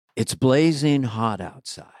It's blazing hot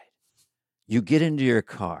outside. You get into your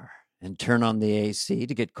car and turn on the AC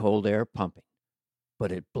to get cold air pumping,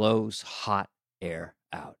 but it blows hot air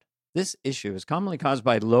out. This issue is commonly caused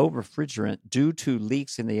by low refrigerant due to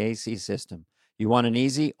leaks in the AC system. You want an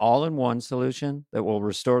easy, all-in-one solution that will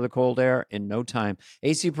restore the cold air in no time.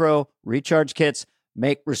 AC Pro recharge kits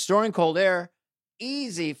make restoring cold air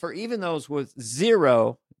easy for even those with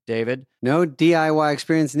zero, David. No DIY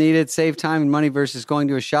experience needed. Save time and money versus going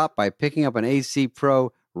to a shop by picking up an AC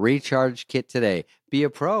Pro recharge kit today. Be a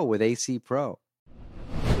pro with AC Pro.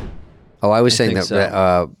 Oh, I was saying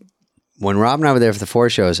that when Rob and I were there for the 4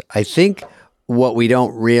 shows, I think what we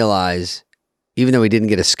don't realize, even though we didn't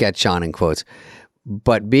get a sketch on in quotes,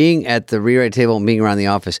 but being at the rewrite table and being around the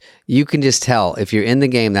office, you can just tell if you're in the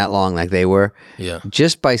game that long like they were,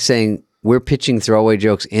 just by saying we're pitching throwaway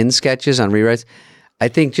jokes in sketches on rewrites. I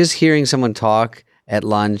think just hearing someone talk at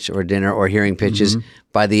lunch or dinner or hearing pitches,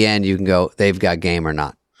 by the end you can go, they've got game or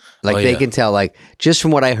not. Like they can tell, like just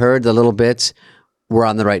from what I heard, the little bits, we're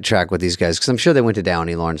on the right track with these guys. Because I'm sure they went to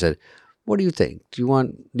Downey, Lauren said, what do you think? Do you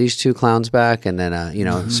want these 2 clowns back? And then,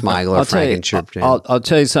 Smigel or Frank and Chirp. I'll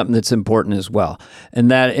tell you something that's important as well.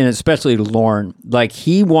 And especially Lauren, like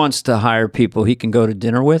he wants to hire people he can go to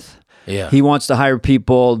dinner with. Yeah. He wants to hire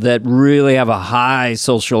people that really have a high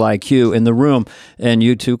social IQ in the room, and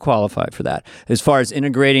you two qualify for that. As far as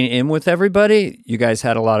integrating in with everybody, you guys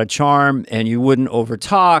had a lot of charm, and you wouldn't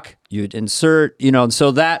overtalk. You'd insert,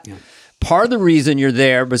 so that... Yeah. Part of the reason you're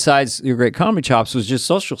there, besides your great comedy chops, was just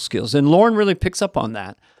social skills. And Lauren really picks up on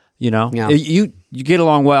that, Yeah. You get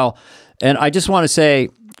along well. And I just want to say,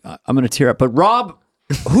 I'm going to tear up, but Rob,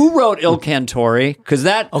 who wrote Il Cantore? Because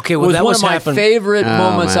that was one of my favorite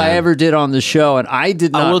moments I ever did on the show, and I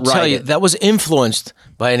did not write it. I will tell you, that was influenced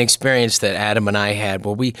by an experience that Adam and I had.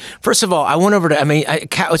 Well, first of all, I went over to,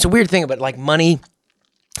 it's a weird thing, but like money...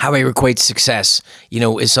 How I equate success,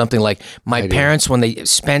 is something like my parents, when they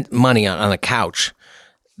spent money on a couch,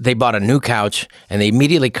 they bought a new couch and they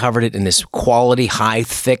immediately covered it in this quality, high,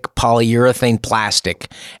 thick polyurethane plastic,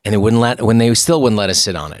 and they still wouldn't let us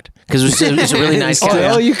sit on it. Because it was a really nice couch.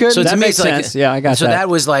 Oh, you could? So that makes sense. Yeah, I got that. So that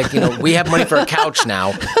was like, we have money for a couch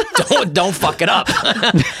now. Don't fuck it up.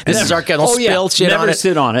 This is our couch. Don't spill shit on it. Never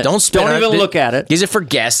sit on it. Don't spit on it. Don't even look at it. Use it for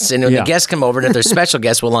guests. And when the guests come over, and if they're special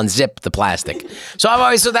guests, we'll unzip the plastic. So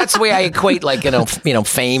that's the way I equate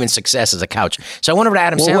fame and success as a couch. So I went over to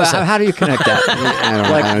Adam Sandler. How do you connect that?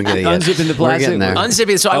 I don't get it yet. Unzipping the plastic?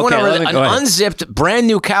 Unzipping. So I went over an unzipped, brand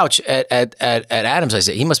new couch at Adam's. I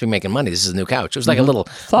said, he must be making money. This is a new couch. It was like a little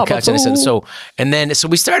couch. And I said, so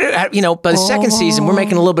we started, by the second season, we're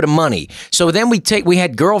making a little bit of money. So then we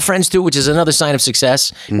had girlfriends too, which is another sign of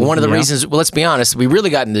success. One of the reasons, well, let's be honest, we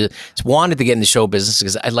really wanted to get into show business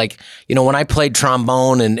because I when I played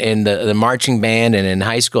trombone and the marching band and in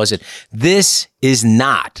high school, I said, this is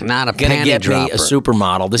not a going to get dropper. me a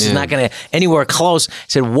supermodel. This is not going to anywhere close. I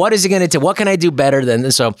said, what is it going to do? What can I do better than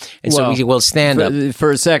this? So we will stand up.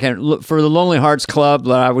 For a second, look, for the Lonely Hearts Club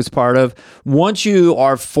that I was part of, once you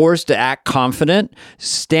are forced to act confident,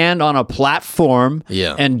 stand on a platform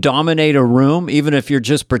and dominate a room, even if you're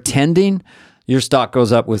just pretending, your stock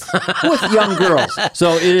goes up with young girls.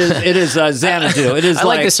 So it is Xanadu. It is I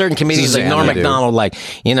like the certain comedians like Norm Macdonald,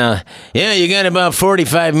 you got about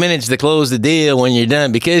 45 minutes to close the deal when you're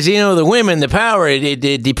done because, the women, the power,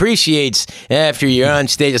 it depreciates after you're on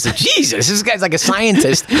stage. It's like, Jesus, this guy's like a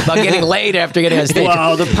scientist about getting laid after getting on stage.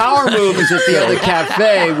 Well, the power move is at the other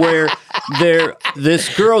cafe where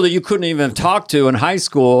this girl that you couldn't even talk to in high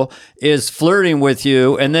school is flirting with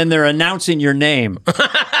you, and then they're announcing your name.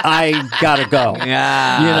 I gotta go.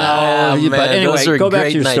 Yeah, but anyway, go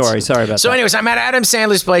back to your story. Sorry about that. So, anyways, I'm at Adam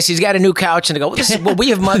Sandler's place. He's got a new couch, and I go,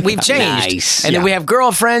 we've changed, nice. And then we have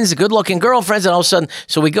girlfriends, good-looking girlfriends, and all of a sudden,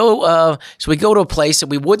 so we go to a place that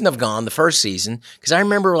we wouldn't have gone the first season because I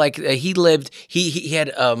remember he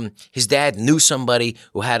had his dad knew somebody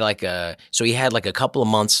who had so he had a couple of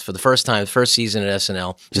months for the first season at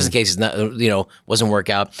SNL, just in case it's not wasn't work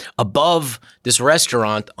out, above this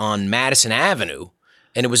restaurant on Madison Avenue.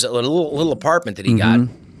 And it was a little apartment that he got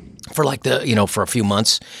for for a few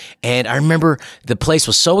months. And I remember the place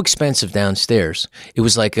was so expensive downstairs. It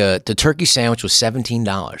was the turkey sandwich was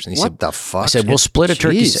 $17. And he said, the fuck? I said, we'll split a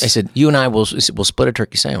turkey. I said, you and I will split a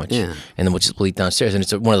turkey sandwich. Yeah. And then we'll eat downstairs. And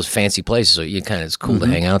it's one of those fancy places, so it's cool to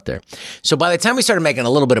hang out there. So by the time we started making a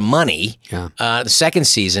little bit of money, the second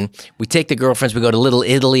season, we take the girlfriends, we go to Little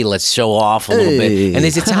Italy, let's show off a little bit. And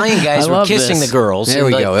these Italian guys were kissing the girls. There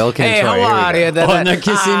we go. Hey, how are you? And they're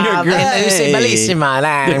kissing your girl. And they say,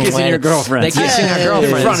 bellissima. kissing your girlfriend. They're kissing our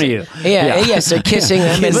girlfriends in front of you. Yeah, yes, they're kissing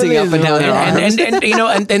them Kissing up and down their arms. and you know,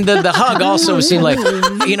 and the hug also seemed like,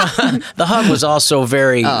 you know, the hug was also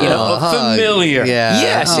very, you know, familiar. Yeah.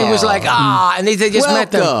 Yes, it was like and they just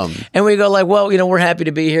met them, and we go like, well, you know, we're happy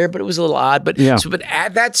to be here, but it was a little odd, but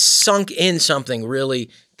that sunk in something really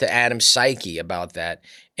to Adam's psyche about that,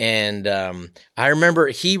 and I remember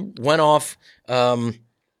he went off.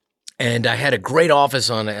 And I had a great office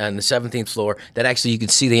on the 17th floor that actually you could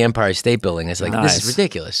see the Empire State Building. It's like, this is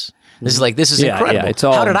ridiculous. This is incredible. Yeah, it's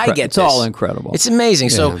all How did I get this? It's all incredible. It's amazing.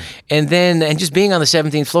 So, and just being on the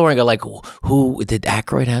 17th floor and go like, who did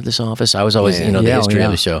Aykroyd have this office? I was always, the history of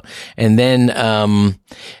the show. And then,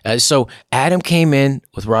 so Adam came in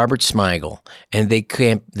with Robert Smigel, and they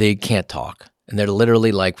can't talk. And they're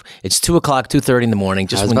literally like, it's 2:00, 2:30 in the morning.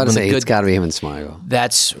 Just I was about to say, it's got to be him and Smigel.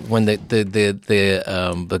 That's when the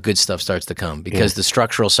good stuff starts to come, because the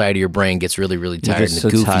structural side of your brain gets really, really tired, and the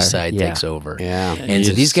goofy side takes over. Yeah. And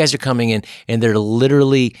so these guys are coming in, and they're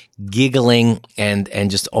literally giggling and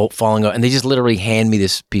just falling out. And they just literally hand me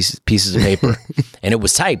this pieces of paper, and it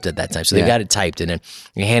was typed at that time. So they got it typed, and then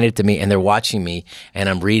they handed it to me, and they're watching me, and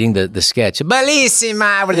I'm reading the sketch.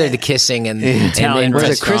 Bellissima, where they're the kissing and Italian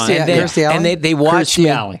restaurant. And they watched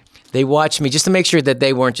me. They watched me just to make sure that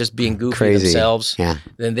they weren't just being goofy themselves. Yeah.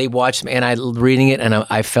 Then they watched me, and I reading it, and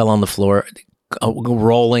I fell on the floor,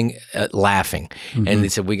 rolling, laughing. And they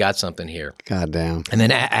said, "We got something here." God damn. And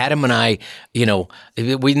then Adam and I,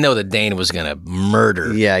 we know that Dana was going to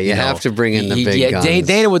murder. Yeah, you have to bring in the big guns.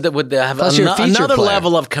 Dana would have another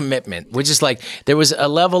level of commitment, which is like, there was a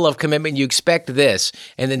level of commitment. You expect this,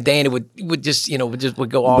 and then Dana would just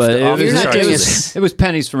go off. But it was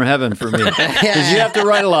pennies from heaven for me, because you have to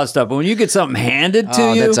write a lot of stuff. But when you get something handed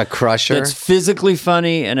to you, that's a crusher. It's physically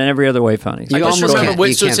funny and in every other way funny. You almost can't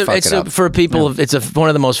fuck it up. For people, it's one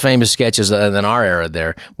of the most famous sketches in our era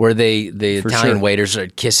there, where the Italian waiters are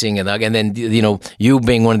kissing, and then you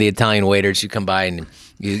being one of the Italian waiters, you come by and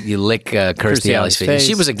you lick Kirstie Alley's face.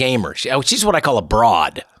 She was a gamer. She's what I call a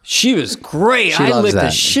broad. She was great. She I loves licked that.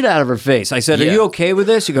 the shit out of her face. I said, "Are you okay with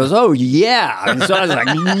this?" She goes, "Oh yeah." And so I was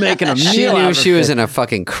like making a meal. She out knew of her she was face. in a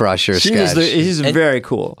fucking crusher sketch. He's very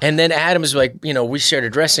cool. And then Adam's like, we shared a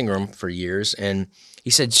dressing room for years, and he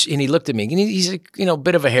said, and he looked at me, and he's a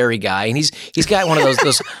bit of a hairy guy, and he's got one of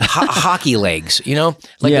those hockey legs,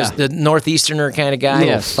 like the northeasterner kind of guy.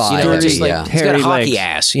 Yeah, He's got a hockey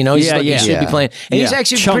ass, he's like he should be playing, and he's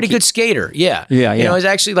actually a pretty good skater. Yeah. He's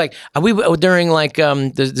actually like during like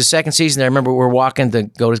the second season. I remember we were walking to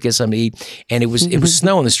go to get something to eat, and it was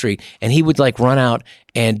snow in the street, and he would like run out.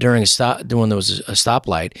 And during when there was a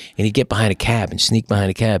stoplight, and he'd get behind a cab and sneak behind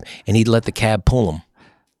a cab, and he'd let the cab pull him.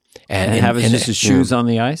 And have just his shoes on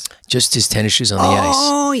the ice? Just his tennis shoes on the ice.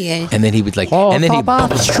 Oh, yeah. And then he would but he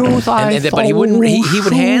wouldn't, he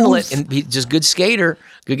would handle it, and he just good skater,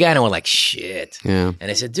 good guy. And I went like, shit. Yeah. And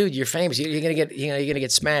I said, dude, you're famous. You're going to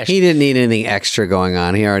get smashed. He didn't need anything extra going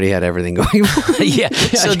on. He already had everything going on. Yeah.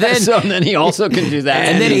 So then he also can do that.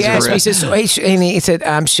 And then he asked me, he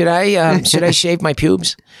said, should I shave my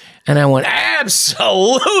pubes? And I went,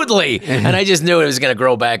 absolutely. And I just knew it was going to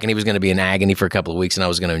grow back, and he was going to be in agony for a couple of weeks, and I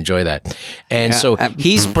was going to enjoy that. And so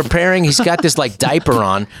he's preparing. He's got this like diaper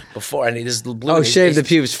on before, and he's shave the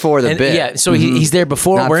pubes for the bit. Yeah. So he's there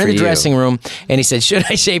before. Not we're in the for dressing room, and he said, "Should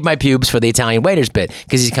I shave my pubes for the Italian waiters bit?"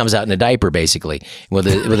 Because he comes out in a diaper basically with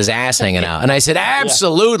his ass hanging out. And I said,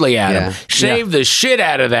 "Absolutely, Adam. Shave the shit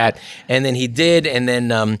out of that." And then he did, and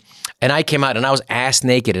then and I came out, and I was ass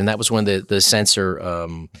naked, and that was when the censor.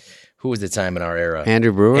 Who was the time in our era?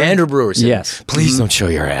 Andrew Brewer? Andrew Brewer said, yes. Please don't show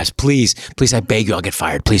your ass. Please, I beg you, I'll get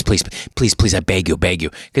fired. Please, I beg you.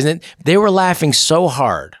 Because then they were laughing so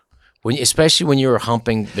hard, especially when you were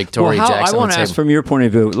humping Victoria Jackson. I want to ask from your point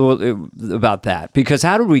of view about that, because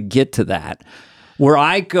how did we get to that? Where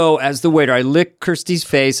I go as the waiter, I lick Kirstie's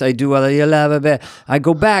face, I do I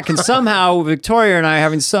go back, and somehow Victoria and I are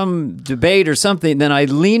having some debate or something, then I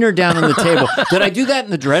lean her down on the table. Did I do that in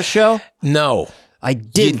the dress show? No. I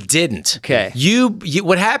didn't. You didn't. Okay. You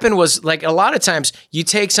what happened was, like, a lot of times you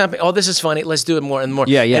take something, oh, this is funny, let's do it more and more.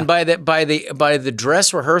 Yeah. And by the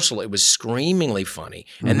dress rehearsal, it was screamingly funny.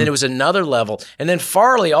 And then it was another level. And then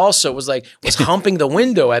Farley also was humping the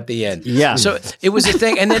window at the end. Yeah. So it was a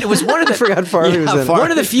thing. And then it was one of the I forgot Farley was in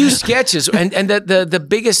one of the few sketches, and the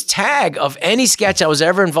biggest tag of any sketch I was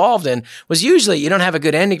ever involved in was usually you don't have a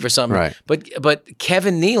good ending for something. Right. But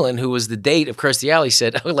Kevin Nealon, who was the date of Kirstie Alley,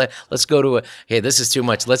 said, oh, let's go to this is too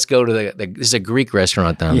much. Let's go to this is a Greek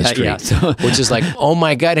restaurant down the street, which is like, oh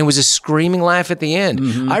my God. And it was a screaming laugh at the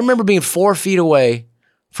end. I remember being 4 feet away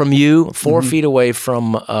from you, 4 feet away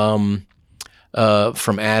from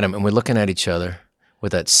Adam, and we're looking at each other.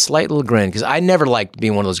 with that slight little grin, because I never liked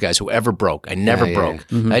being one of those guys who ever broke. I never broke.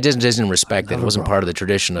 I didn't respect it. It wasn't part of the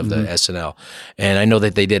tradition of the SNL. And I know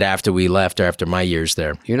that they did after we left, or after my years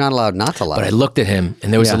there. You're not allowed not to laugh. But I looked at him,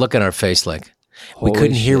 and there was a look on our face like, we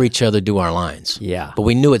couldn't hear each other do our lines. Yeah. But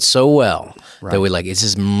we knew it so well that we like, it's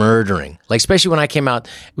just murdering. Like, especially when I came out,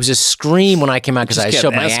 it was a scream when I came out because I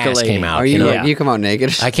showed my ass came out. Are you come out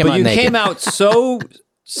naked? I came out naked. You came out so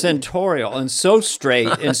centaurial and so straight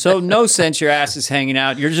and so no sense your ass is hanging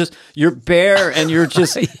out. You're bare and you're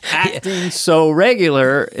just acting so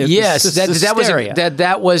regular. Yes,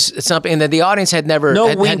 that was something that the audience had never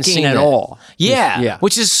hadn't seen at all. Yeah,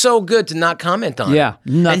 which is so good to not comment on. Yeah,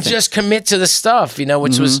 nothing. And just commit to the stuff,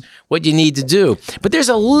 which was what you need to do. But there's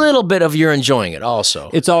a little bit of you're enjoying it also.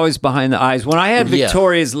 It's always behind the eyes. When I had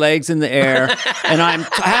Victoria's legs in the air and I'm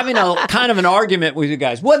having a kind of an argument with you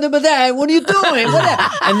guys, what are you doing?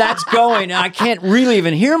 And that's going, and I can't really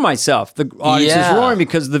even hear myself. The audience is roaring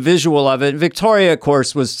because of the visual of it. Victoria, of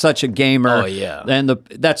course, was such a gamer. Oh, yeah. And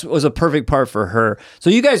that was a perfect part for her.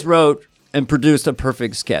 So you guys wrote and produced a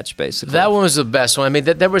perfect sketch, basically. That one was the best one. I mean,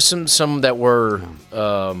 there were some that were...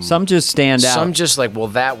 some just stand out. Some just like, well,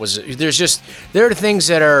 that was... There are things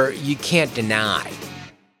that you can't deny.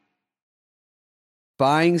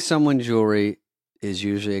 Buying someone jewelry is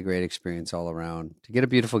usually a great experience all around. To get a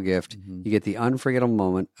beautiful gift, you get the unforgettable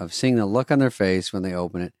moment of seeing the look on their face when they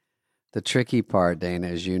open it. The tricky part, Dana,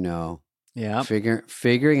 as you know,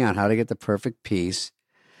 figuring out how to get the perfect piece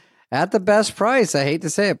at the best price. I hate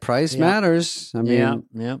to say it, price matters. I mean,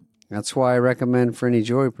 that's why I recommend for any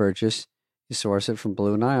jewelry purchase, you source it from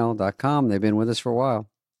BlueNile.com. They've been with us for a while.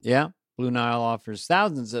 Yeah, Blue Nile offers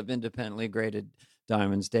thousands of independently graded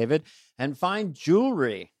diamonds, David, and find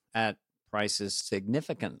jewelry at prices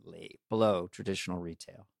significantly below traditional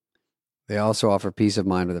retail. They also offer peace of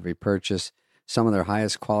mind with every purchase. They have some of the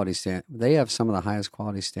highest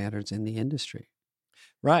quality standards in the industry.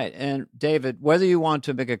 Right. And David, whether you want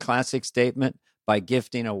to make a classic statement by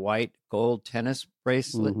gifting a white gold tennis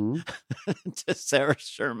bracelet to Sarah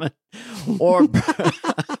Sherman or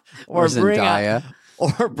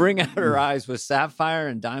bring out her eyes with sapphire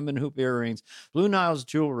and diamond hoop earrings, Blue Nile's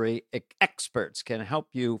jewelry experts can help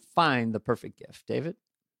you find the perfect gift. David?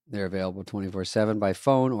 They're available 24/7 by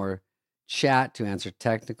phone or chat to answer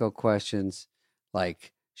technical questions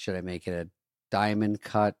like, should I make it a diamond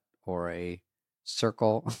cut or a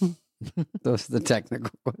circle? Those are the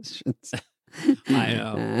technical questions. I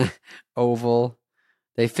know. Oval.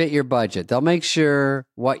 They fit your budget. They'll make sure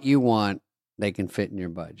what you want, they can fit in your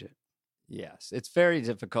budget. Yes, it's very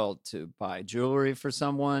difficult to buy jewelry for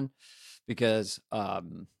someone because,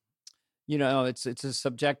 it's a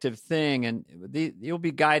subjective thing, and you'll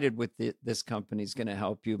be guided with this company's going to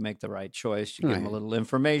help you make the right choice. You give them a little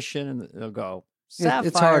information, and they'll go, sapphire.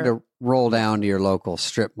 It's hard to roll down to your local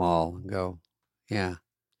strip mall and go,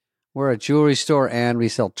 we're a jewelry store and we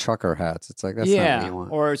sell trucker hats. It's like, that's not what you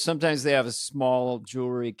want. Or sometimes they have a small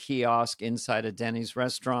jewelry kiosk inside a Denny's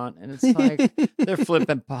restaurant, and it's like they're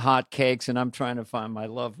flipping hot cakes, and I'm trying to find my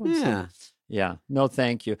loved ones. No,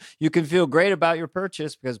 thank you. You can feel great about your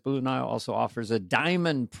purchase because Blue Nile also offers a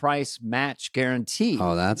diamond price match guarantee.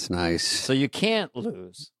 Oh, that's nice. So you can't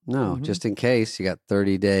lose. No, just in case. You got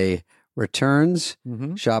 30-day returns.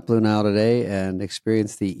 Shop Blue Nile today and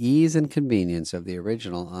experience the ease and convenience of the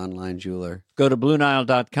original online jeweler. Go to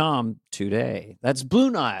BlueNile.com today. That's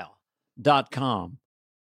BlueNile.com.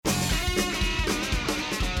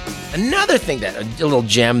 Another thing a little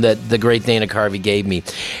gem that the great Dana Carvey gave me,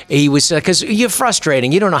 he was, because you're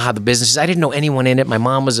frustrating. You don't know how the business is. I didn't know anyone in it. My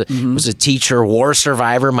mom was a teacher, war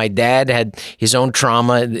survivor. My dad had his own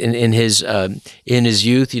trauma in his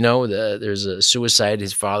youth. There's a suicide.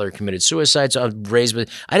 His father committed suicide. So I was raised with.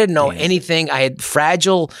 I didn't know anything. I had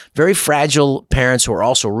very fragile parents who were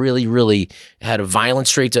also really, really had a violent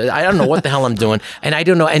streak. I don't know what the hell I'm doing, and I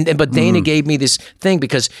don't know. But Dana gave me this thing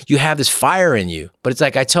because you have this fire in you. But it's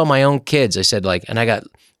like I tell my own kids, I said, and I got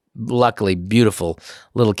luckily beautiful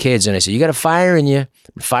little kids, and I said, you got a fire in you.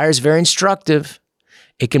 Fire is very instructive.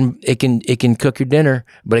 It can cook your dinner,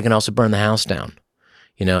 but it can also burn the house down.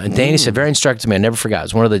 And Dana said, very instructive to me. I never forgot.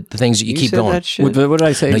 It's one of the things that you keep going. That shit? What did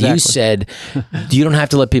I say? Exactly? You said, you don't have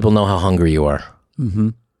to let people know how hungry you are.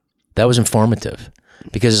 That was informative.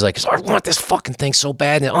 Because it's like, I want this fucking thing so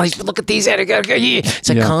bad. And, look at these. It's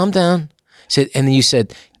like, calm down. And then you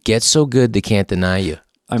said, get so good they can't deny you.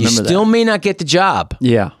 I remember you still may not get the job.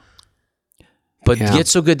 Yeah. but get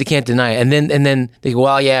so good they can't deny it. And then they go,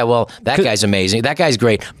 that guy's amazing. That guy's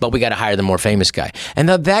great, but we got to hire the more famous guy. And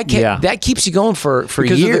that keeps you going for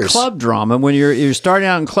because years. Of the club drama. When you're starting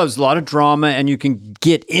out in clubs, a lot of drama, and you can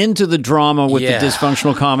get into the drama with the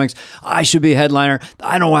dysfunctional comics. I should be a headliner.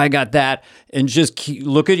 I know why I got that. And just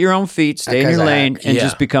look at your own feet, stay in your lane, and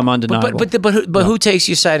just become undeniable. But who takes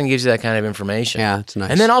you aside and gives you that kind of information? Yeah, it's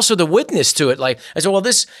nice. And then also the witness to it. Like I said,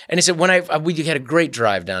 and he said we had a great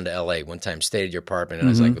drive down to L.A. one time, stayed at your apartment, and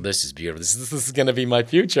I was like, well, this is beautiful. This is going to be my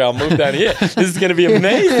future. I'll move down here. This is going to be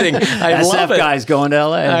amazing. I love it. Guys going to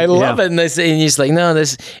L.A. I love it. And they say, and he's like, no,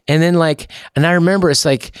 this, and then and I remember it's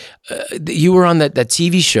like you were on that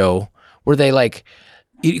TV show where they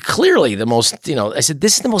clearly the most, I said,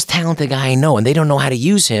 this is the most talented guy I know, and they don't know how to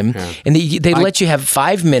use him. Yeah. And they let you have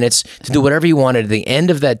 5 minutes to do whatever you wanted at the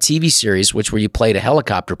end of that TV series, where you played a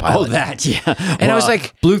helicopter pilot. Oh, that, yeah. And I was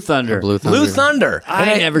like, Blue Thunder. Blue Thunder.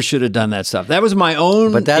 I never should have done that stuff. That was my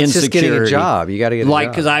own But that's insecurity. just getting a job. You got to get a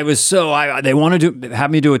job. Because I was they wanted to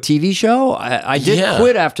have me do a TV show. I did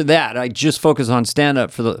quit after that. I just focused on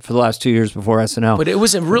stand-up for the last 2 years before SNL. But it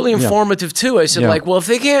was really informative, too. I said, if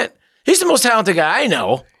they can't, he's the most talented guy I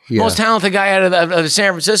know. Yeah. Most talented guy out of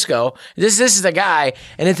San Francisco. This is the guy,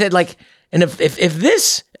 and it said and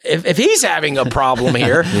if he's having a problem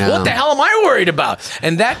here, what the hell am I worried about?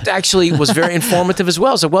 And that actually was very informative as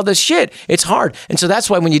well. So this shit, it's hard, and so that's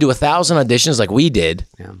why when you do 1,000 auditions like we did,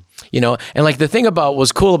 and the thing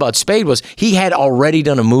was cool about Spade was he had already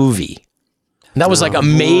done a movie. And that was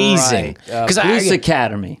amazing because Police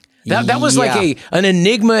Academy. That was an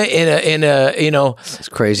enigma in a It's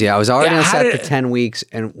crazy. I was already on set for 10 weeks,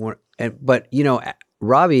 but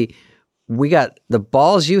Robbie, we got the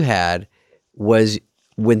balls you had was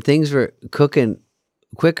when things were cooking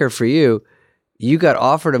quicker for you. You got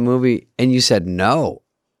offered a movie and you said no.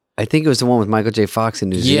 I think it was the one with Michael J. Fox in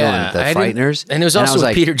New Zealand, The Frighteners. And it was also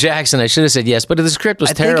with Peter Jackson. I should have said yes, but the script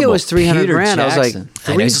was terrible. I think it was $300,000. I was like,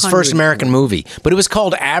 it was his first American movie, but it was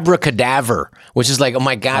called Abracadaver, which is like, oh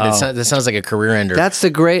my God, that sounds like a career ender. That's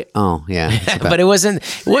the great. Oh yeah, but it wasn't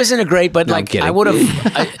a great. But I would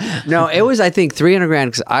have. No, it was. I think $300,000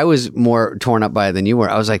 because I was more torn up by it than you were.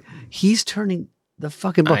 I was like, he's turning the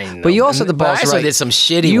fucking ball. But you also the balls. I also did some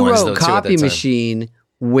shitty you ones. You wrote Copy Machine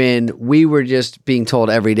when we were just being told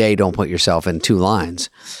every day, don't put yourself in 2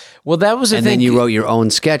 lines. Well, that was the thing. And then you wrote your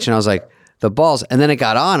own sketch, and I was like, the balls. And then it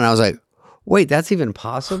got on, and I was like, wait, that's even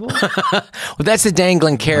possible? Well, that's the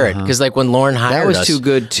dangling carrot, because when Lauren hired us, that was too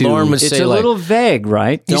good to. Lauren would it's say a little vague,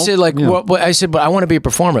 right? You said I said, but I want to be a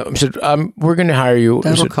performer. I said, we're going to hire you.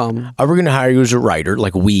 That'll come. We're going to hire you as a writer,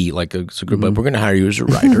 it's a group, but we're going to hire you as a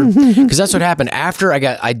writer, because that's what happened after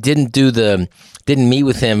I didn't meet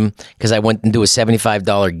with him because I went and do a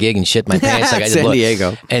 $75 gig and shit my pants like I did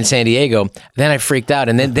San Diego. Then I freaked out,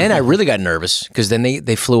 and then I really got nervous because then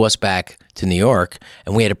they flew us back to New York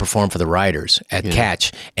and we had to perform for the writers at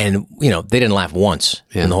Catch, and they didn't laugh once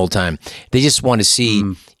in the whole time. They just want to see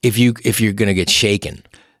if you're going to get shaken.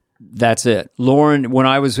 That's it. Lauren, when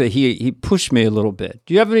I was, he pushed me a little bit.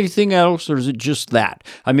 Do you have anything else, or is it just that?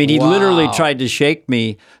 I mean, he literally tried to shake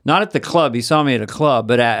me, not at the club. He saw me at a club,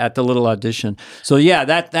 but at the little audition. So yeah,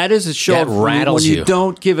 that is a show that rattles when you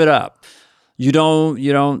don't give it up. You don't.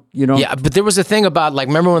 Yeah, but there was a thing about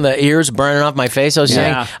remember when the ears burning off my face? I was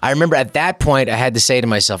saying. I remember at that point I had to say to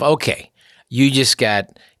myself, okay, you just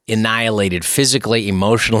got annihilated physically,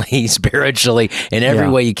 emotionally, spiritually, in every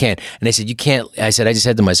way you can. And I said, you can't. I just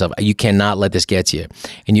said to myself, you cannot let this get to you.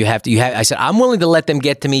 And you have. I said, I'm willing to let them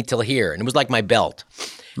get to me till here. And it was like my belt.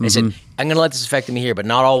 I said, I'm going to let this affect me here, but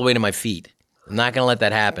not all the way to my feet. I'm not going to let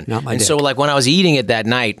that happen. So when I was eating it that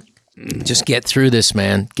night, just get through this,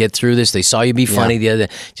 man. Get through this. They saw you be funny the other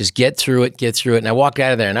day. Just get through it. And I walked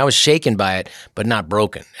out of there and I was shaken by it, but not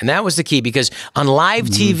broken. And that was the key, because on live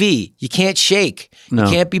TV, you can't shake. No. You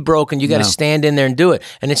can't be broken. You got to stand in there and do it.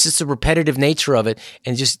 And it's just the repetitive nature of it,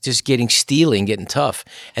 and just getting steely and getting tough.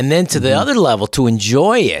 And then to the other level, to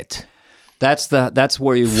enjoy it. That's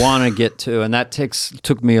where you want to get to, and that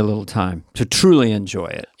took me a little time to truly enjoy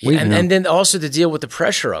it. And then also to deal with the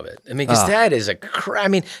pressure of it. I mean, because that is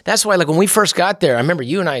that's why when we first got there, I remember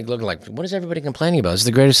you and I looking like, what is everybody complaining about? This is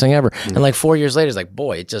the greatest thing ever. And 4 years later, it's like,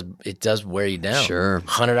 boy, it does wear you down. Sure.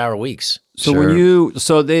 100-hour weeks.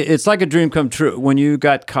 So it's like a dream come true. When you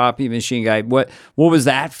got Copy Machine Guy, what was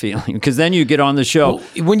that feeling? Because then you get on the show.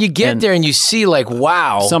 Well, when you get there and you see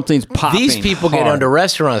wow, something's popping. These people get onto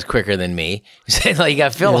restaurants quicker than me. You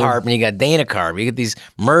got Phil Hartman, you got Dana Carvey, you get these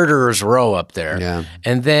murderers row up there. Yeah.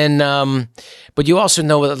 And then, but you also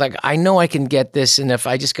know I know I can get this, and if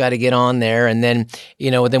I just got to get on there, and then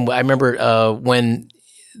then I remember when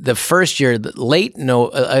the first year,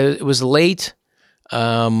 it was late.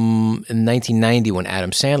 in 1990 when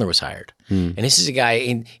Adam Sandler was hired. And this is a guy,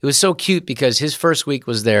 and it was so cute because his first week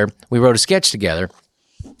was there. We wrote a sketch together.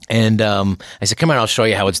 And I said, come on, I'll show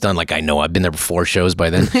you how it's done. Like, I know, I've been there 4 shows by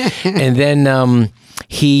then. And then I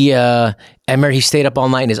remember he stayed up all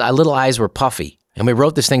night and his little eyes were puffy. And we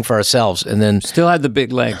wrote this thing for ourselves. And then Still had the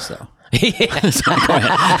big legs, though.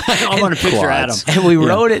 I want to picture Adam. And we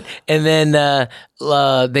wrote it, and then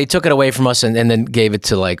they took it away from us, and then gave it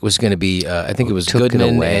to was going to be I think it was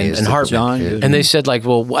Goodman and Hartman. And they said I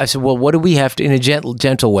said, well, what do we have to, in a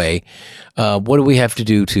gentle way, what do we have to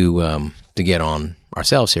do to get on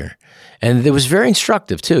ourselves here? And it was very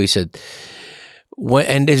instructive too. He said,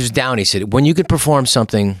 and it was down. He said, when you could perform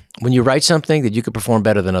something, when you write something that you could perform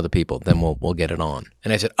better than other people, then we'll get it on.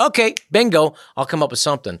 And I said, okay, bingo, I'll come up with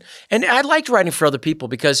something. And I liked writing for other people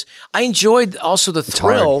because I enjoyed also the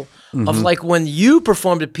thrill of when you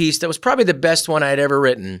performed a piece that was probably the best one I had ever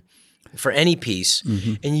written for any piece,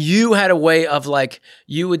 and you had a way of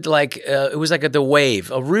you would it was like the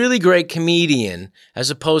wave, a really great comedian, as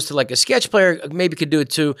opposed to a sketch player maybe could do it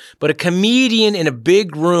too, but a comedian in a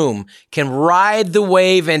big room can ride the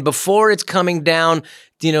wave, and before it's coming down,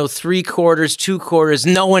 3 quarters, 2 quarters,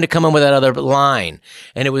 no one to come in with that other line,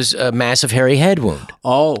 and it was a massive hairy head wound.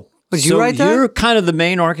 Oh. Did you write that? You're kind of the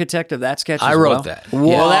main architect of that sketch I as wrote well? that.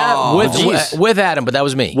 Well, with Adam, but that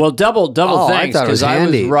was me. Well, double thanks, because I was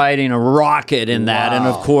handy. writing a rocket in that. And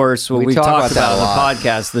of course, what we talked about in the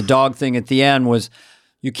podcast, the dog thing at the end was,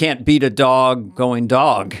 you can't beat a dog going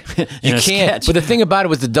dog. You can't. Sketch. But the thing about it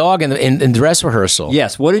was the dog in dress rehearsal.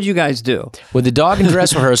 Yes. What did you guys do? With the dog in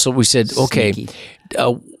dress rehearsal, we said, okay,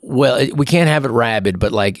 well, we can't have it rabid,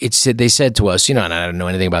 but they said to us, and I don't know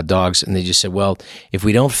anything about dogs, and they just said, well, if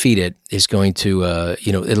we don't feed it, it's going to,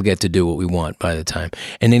 it'll get to do what we want by the time.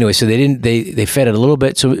 And anyway, so they fed it a little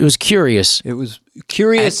bit, so it was curious. It was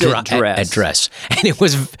curious at dress. And it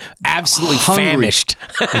was absolutely famished.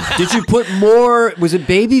 Did you put more, was it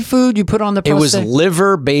baby food you put on the prostate? It was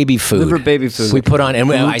liver baby food. Liver baby food. We put on,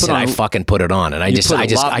 and I said, I fucking put it on, and I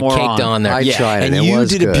caked on there. I tried it. And you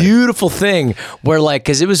did a beautiful thing where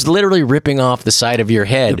because it was literally ripping off the side of your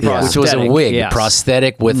head, which was a wig,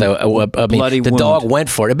 prosthetic with a bloody the wound. Dog went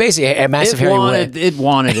for it. Basically, a massive hairy wound. It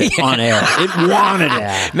wanted it on air. It wanted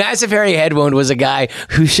it. Massive hairy head wound was a guy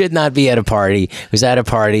who should not be at a party, who's at a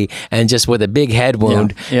party, and just with a big head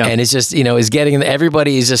wound, and it's just, is getting,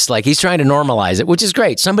 everybody is just he's trying to normalize it, which is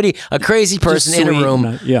great. A crazy person in a room,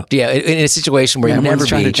 in a situation where you'd never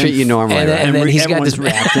trying be. to treat you normally. And then he's got this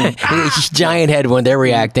reacting. giant head wound, they're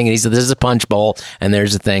reacting, and he said, this is a punch bowl, and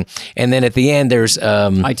there's the thing. And then at the end, there's...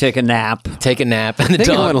 I take a nap, and the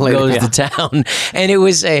dog goes to town. And it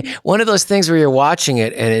was one of those things where you're watching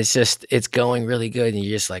it, and it's going really good, and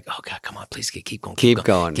you're just like, oh God, come on, please keep going. Keep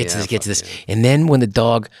going. Get to this. And then when the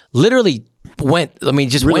dog literally went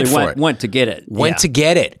to get it. Went to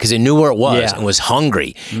get it because it knew where it was and was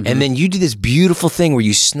hungry. And then you did this beautiful thing where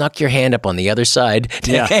you snuck your hand up on the other side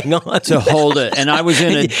to hang on. To hold it. And I was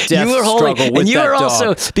in a death struggle with and you that were dog.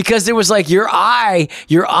 also, because there was your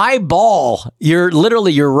eyeball, your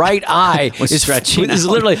right eye was stretching. Is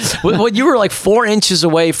literally, you were 4 inches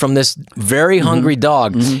away from this very hungry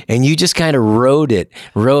dog, and you just kind of rode it.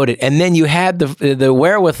 And then you had the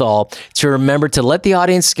wherewithal to remember to let the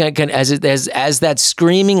audience, as that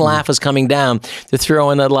screaming laugh was coming down, to throw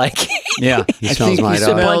in that he smells my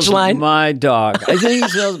dog. Punchline. My dog. I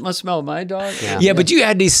think he must smell my dog. Yeah, but you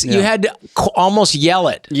had to almost yell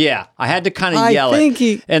it. Yeah, I had to kind of yell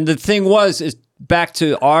it. And the thing is back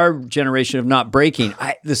to our generation of not breaking.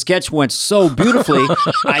 The sketch went so beautifully.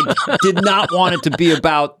 I did not want it to be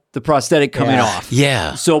about the prosthetic coming off.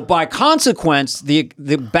 Yeah. So by consequence, the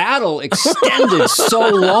battle extended so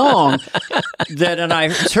long and I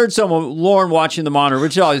heard Lauren watching the monitor,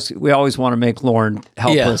 which we always want to make Lauren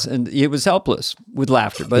helpless, and it was helpless with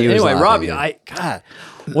laughter. But anyway, Robbie, God,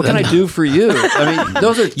 what can I do for you? I mean,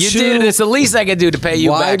 those are it's the least I could do to pay you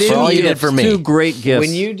back for all you did for me. 2 great gifts.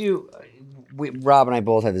 When you do... Rob and I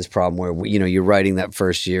both had this problem where, you're writing that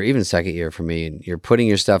first year, even second year for me, and you're putting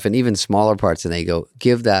your stuff in even smaller parts, and they go,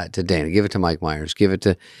 give that to Dana, give it to Mike Myers, give it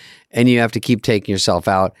to, and you have to keep taking yourself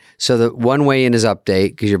out. So the one way in is update,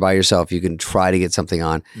 because you're by yourself, you can try to get something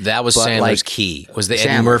on. That was Sandler's key, was the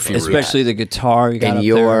Eddie Murphy route. Especially the guitar you got and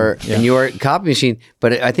your copy machine.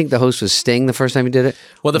 But I think the host was Sting the first time you did it.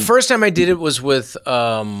 Well, the first time I did it was with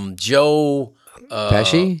Joe...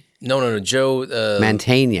 Pesci? No, Joe...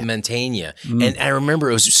 Mantegna. And I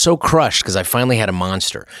remember it was so crushed because I finally had a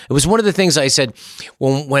monster. It was one of the things I said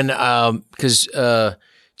because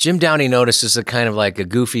Jim Downey noticed this a kind of like a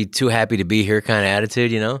goofy, too happy to be here kind of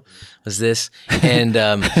attitude, was this. And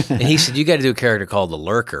he said, you got to do a character called the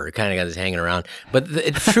Lurker. It kind of got this hanging around. But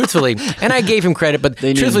truthfully, and I gave him credit, but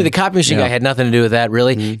truthfully, the copy machine guy had nothing to do with that,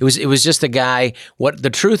 really. Mm-hmm. It was just a guy, the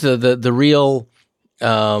truth of the real...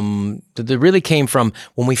 that really came from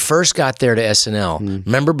when we first got there to SNL.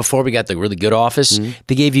 Remember before we got the really good office,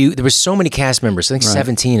 they gave you, there was so many cast members, I think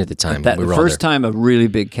 17 at the time. The first time a really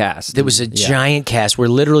big cast. There was a giant cast where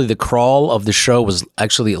literally the crawl of the show was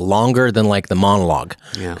actually longer than like the monologue.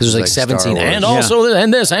 Because it was like 17. And also,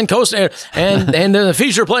 and this, and co-star, and the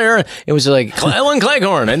feature player. It was like Ellen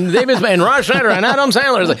Cleghorn, and David, and Rob Schneider, and Adam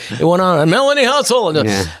Sandler. It went on, and Melanie Hutzel.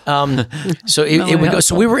 So it would go,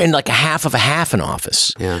 so we were in like a half of a half an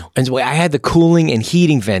office. Yeah. And so I had the cooling and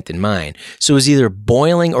heating vent in mind. So it was either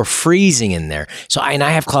boiling or freezing in there. So I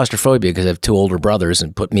have claustrophobia because I have 2 older brothers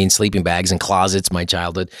and put me in sleeping bags and closets, my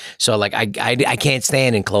childhood. So like I can't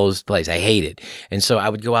stand in closed place. I hate it. And so I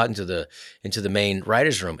would go out into the main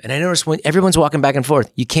writer's room. And I noticed when everyone's walking back and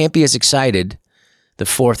forth, you can't be as excited the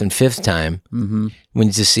 4th and 5th time when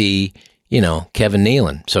you see, Kevin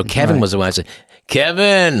Nealon. So Kevin was the one I said,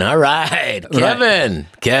 Kevin, all right, Kevin.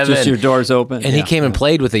 Just your doors open. And he came and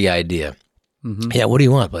played with the idea. Yeah, what do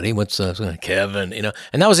you want, buddy? What's Kevin?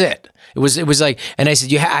 And that was it. It was like, and I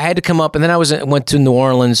said, I had to come up, and then I went to New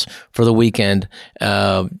Orleans for the weekend,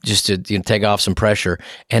 just to take off some pressure.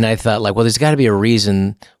 And I thought, like, well, there's got to be a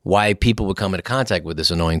reason why people would come into contact with this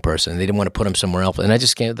annoying person. They didn't want to put him somewhere else. And I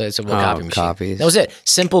just came, I said, well, copy machine. Copies. That was it.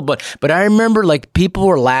 Simple, but I remember like people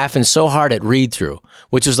were laughing so hard at read through,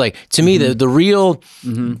 which was like, to me, the real,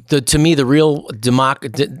 the real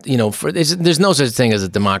there's no such thing as a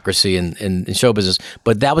democracy in show business,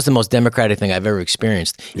 but that was the most democratic thing I've ever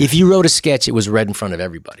experienced. If you wrote a sketch, it was read in front of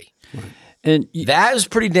everybody. Right. And that was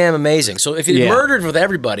pretty damn amazing. So if you murdered with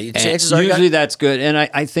everybody, chances are usually that's good. And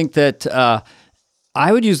I think that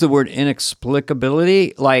I would use the word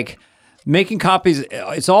inexplicability, like making copies.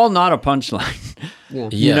 It's all not a punchline.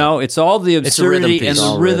 It's all the absurdity and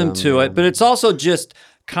the rhythm to it. But it's also just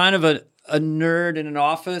kind of a nerd in an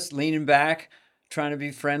office leaning back, trying to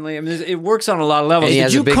be friendly. I mean, it works on a lot of levels.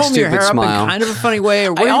 Did you comb your hair up in kind of a funny way?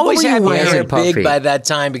 Or I always had my hair big by that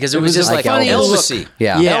time because it was just like Elvis-y.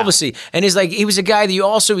 Elvis-y. And he was a guy that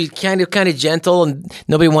he kind of gentle and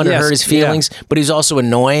nobody wanted to hurt his feelings, but he was also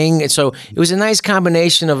annoying. And so it was a nice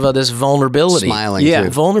combination of this vulnerability. Smiling. Yeah,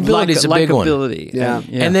 vulnerability is a big one. Yeah.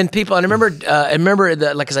 And then people, and I remember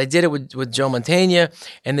that, like, because I did it with Joe Mantegna,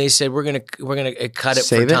 and they said we're gonna cut it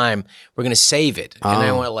for time. We're gonna save it, and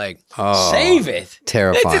I went like, save it.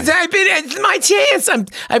 Terrifying. It's my chance.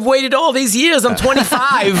 I've waited all these years. I'm 25.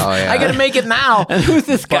 I got to make it now. And who's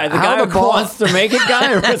this guy? The guy who wants to make it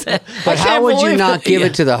guy? But how would you not give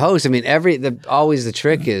it to the host? I mean, always the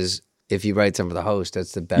trick is, if you write something for the host,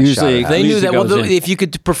 that's the best Usually, shot. They knew that. Well, if you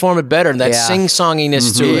could perform it better, that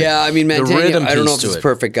sing-songiness to it. Yeah, I mean, Mantegna, I don't know if he's the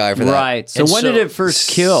perfect guy for that. Right. So when did it first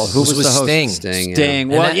kill? Who was the host? Sting. Sting.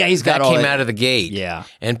 Well, he's got that came out of the gate. Yeah.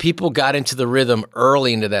 And people got into the rhythm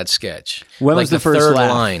early into that sketch. When was the first third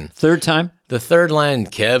laugh? line? Third time? The third line,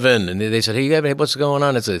 Kevin. And they said, hey, what's going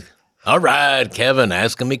on? It's all right, Kevin,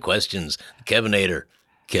 asking me questions. Kevinator.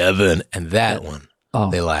 Kevin. And that one.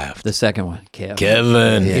 They laughed. The second one,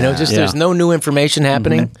 Kevin. Yeah. there's no new information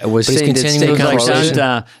happening. It was Sting, continuing the conversation.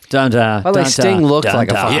 By the way, Sting looked like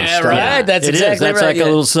a fucking Yeah, star. right. That's exactly right. That's like a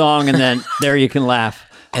little song, and then there you can laugh.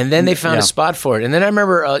 And then they found a spot for it. And then I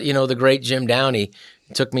remember, the great Jim Downey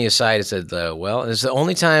took me aside and said, well, it's the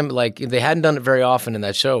only time, like, they hadn't done it very often in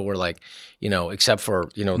that show where, like, except for,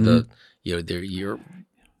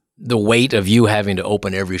 the weight of you having to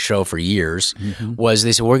open every show for years was,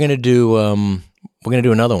 they said, we're going to do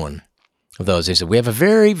another one of those. They said, we have a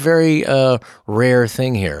very, very rare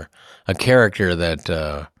thing here, a character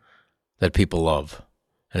that people love.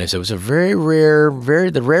 And I said, it was a very rare,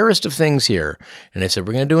 the rarest of things here. And I said,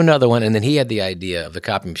 we're going to do another one. And then he had the idea of the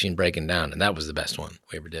copy machine breaking down. And that was the best one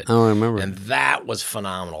we ever did. Oh, I remember. And that was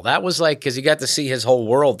phenomenal. That was like, because you got to see his whole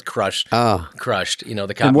world crushed, the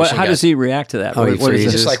copy machine. How does he react to that? Oh, what is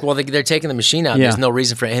it's it? just like, well, they're taking the machine out. Yeah. There's no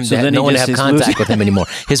reason for him no one to have contact with him anymore.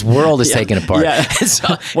 His world is taken apart. Yeah. So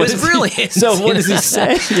it's brilliant. So what does he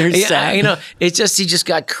say? You're sad. It's just, he just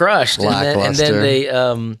got crushed.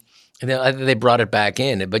 And then they brought it back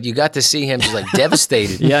in, but you got to see him just like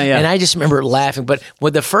devastated. Yeah. And I just remember laughing. But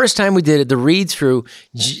the first time we did it, the read through,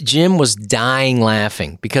 Jim was dying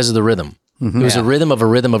laughing because of the rhythm. It was a rhythm of a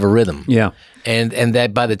rhythm of a rhythm. Yeah. And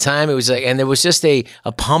that by the time it was like, and there was just a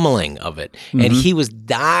pummeling of it. And he was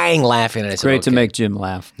dying laughing. And I said, Great to okay, make Jim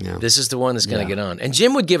laugh. this is the one that's going to get on. And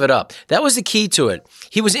Jim would give it up. That was the key to it.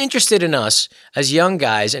 He was interested in us as young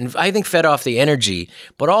guys, and I think fed off the energy.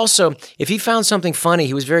 But also, if he found something funny,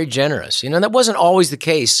 he was very generous. You know, that wasn't always the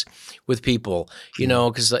case with people, you know,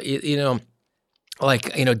 because, you know,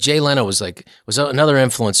 like, you know, Jay Leno was another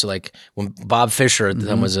influence. Like when Bob Fisher at the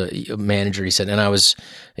time was a manager, he said, and I was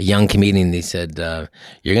a young comedian, he said,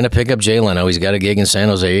 you're going to pick up Jay Leno. He's got a gig in San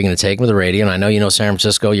Jose. You're going to take him to the radio. And I know you know San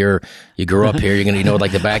Francisco. You grew up here. You're going to know it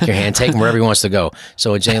like the back of your hand. Take him wherever he wants to go.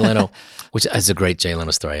 So Jay Leno, which is a great Jay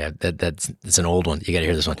Leno story. That's an old one. You got to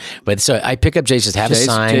hear this one. But so I pick up Jay, just have a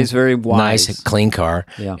sign. Jay's very wise. Nice, clean car.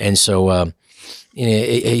 Yeah. And so, you know,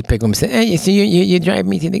 he picked him and said, hey, so you drive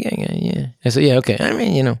me to the gang? Yeah. I said, yeah, okay. I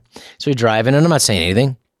mean, you know, so we're driving, and I'm not saying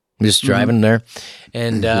anything. I'm just driving there.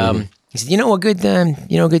 And he said, you know, a good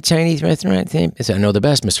Chinese restaurant? I said, I know the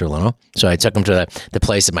best, Mr. Leno. So I took him to the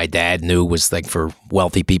place that my dad knew was like for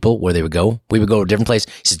wealthy people, where they would go. We would go to a different place.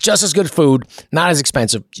 He said, just as good food, not as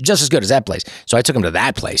expensive, just as good as that place. So I took him to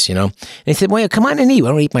that place, you know. And he said, well, come on and eat. I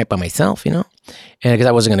don't eat by myself, you know. And because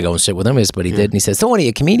I wasn't going to go and sit with him, but he did. And he said, so what are you,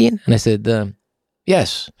 a comedian? And I said,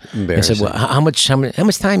 yes. I said, well, how much time you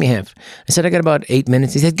have? I said, I got about 8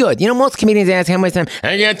 minutes. He said, good. You know, most comedians ask how much time.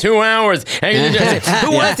 I got 2 hours.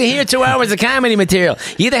 Who wants to hear 2 hours of comedy material?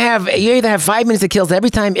 You either have 5 minutes that kills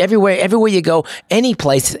everywhere you go, any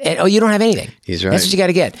place, or you don't have anything. He's right. That's what you got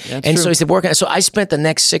to get. That's and true. so he said, work on it. So I spent the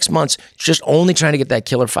next 6 months just only trying to get that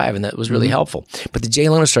killer 5, and that was really helpful. But the Jay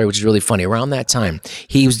Leno story, which is really funny, around that time,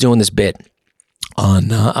 he was doing this bit on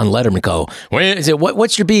Letterman called,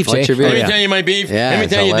 what's your beef, Jay? What's your beef? Let me tell you my beef. Yeah, Let me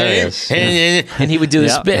it's tell hilarious. you Dave. And he would do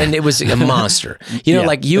this bit, and it was a monster. You know,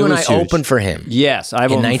 like you it and I was huge. opened for him. Yes.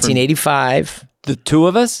 I've In opened 1985, the two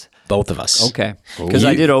of us? both of us. Okay. Because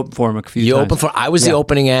I did open for him a few You times. opened for. I was the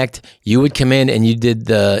opening act. You would come in and you did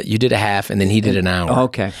a half, and then he did an hour.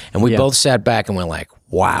 Okay. And we both sat back and went like,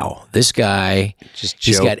 "Wow, this guy he's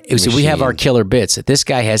joke got." So we have our killer bits. This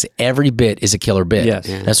guy has every bit is a killer bit. Yes.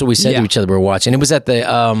 Yeah. That's what we said to each other. We were watching. It was at the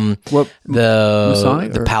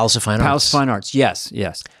Masonic the or Palace of Fine Arts. Palace of Fine Arts. Yes.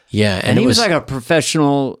 Yeah, And he was like a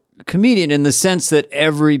professional comedian in the sense that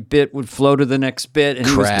every bit would flow to the next bit, and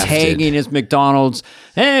he was Crafted. tagging his McDonald's.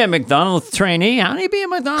 Hey, McDonald's trainee, how do you be a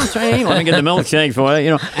McDonald's trainee? Let me get the milkshake for you. You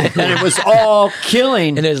know, and it was all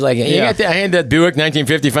killing. And it was like, I had that Buick,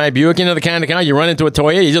 1955 Buick, you know, the kind of car, you run into a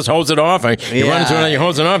Toyota, you just hose it off, you run into it, you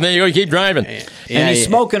hose it off, then you go, you keep driving. And he's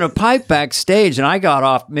smoking a pipe backstage, and I got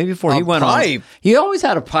off maybe before he went pipe? on. He always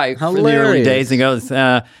had a pipe in the early Hilarious. days. And he goes,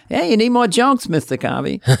 hey, you need more junks, Mr.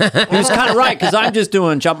 Covey. He was kind of right, because I'm just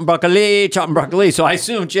doing chopping broccoli. So I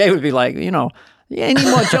assumed Jay would be like, you know, yeah, I need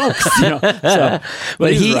more jokes. You know?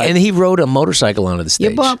 But he was right. he rode a motorcycle onto the stage.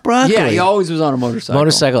 You bought broccoli. Yeah, he always was on a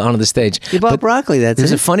motorcycle. Onto the stage. You bought But broccoli. That's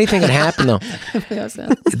there's it. a funny thing that happened though.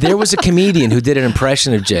 There was a comedian who did an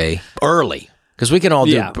impression of Jay early. Because we can all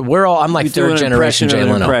do. Yeah. I'm like We do third an generation Jay impression of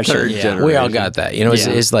an Leno. impression, Third yeah. generation. We all got that. You know,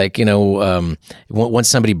 it's like, you know, once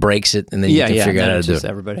somebody breaks it, and then you can figure out how to do it.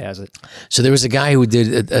 Everybody has it. So there was a guy who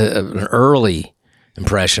did an early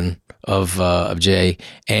impression of Jay,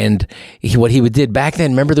 and what he did back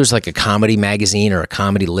then. Remember, there was like a comedy magazine or a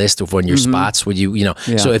comedy list of when your spots would you know.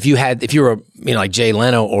 So if you were like Jay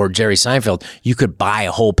Leno or Jerry Seinfeld, you could buy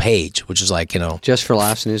a whole page, which is like, you know, Just for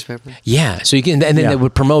Laughs newspaper? yeah. So you can, and then they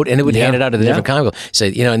would promote, and it would hand it out to the different Yeah. comical. Say,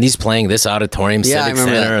 you know, and he's playing this auditorium, Yeah, I Civic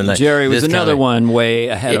remember Center, that. and like Jerry was this another kind of- one way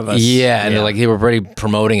ahead of us. Yeah, and like they were already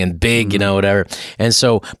promoting and big, you know, whatever. And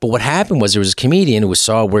so, but what happened was there was a comedian who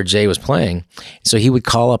saw where Jay was playing, so he would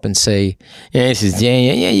call up and say, "Yeah, this is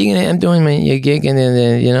Jay. Yeah, I'm doing your gig, and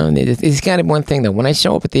then you know, it's got one thing though. When I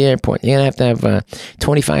show up at the airport, you're gonna have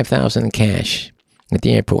 25,000 in cash." At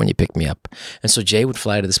the airport when you pick me up. And so Jay would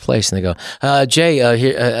fly to this place and they go, Jay,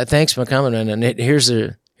 here, thanks for coming. And here's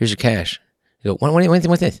your cash. You go,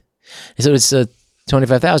 what's this? He said, it's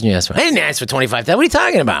 25,000 you asked for. I didn't ask for 25,000. What are you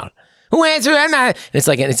talking about? Who answered? I'm not. And it's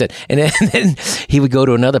like, and then he would go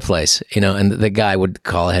to another place, you know, and the guy would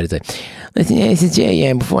call ahead and say, listen, this is Jay.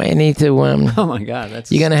 Yeah, before I need to, Oh my God,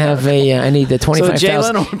 that's you're gonna have I need the 25,000 Jay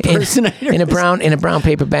Leno impersonator in a brown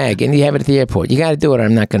paper bag, and you have it at the airport. You got to do it, or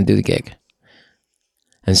I'm not going to do the gig.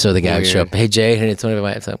 And so the guy would show up. Hey Jay, I need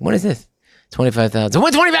 25. It's like, what is this? 25,000.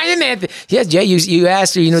 What 25 in there? Yes, Jay. You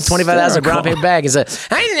asked her. You know, 25,000 brown paper bag. It's like,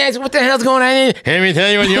 I didn't ask. What the hell's going on here? Let me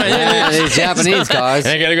tell you what you want. These Japanese guys.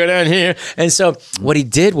 I gotta go down here. And so what he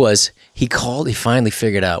did was he called. He finally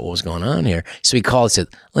figured out what was going on here. So he called and said,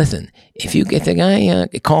 "Listen, if you get the guy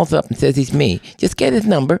calls up and says he's me, just get his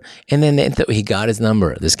number." And then he got his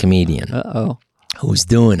number. This comedian. Uh-oh. who was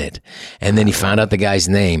doing it. And then he found out the guy's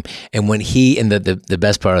name. And when the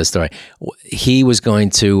best part of the story, he was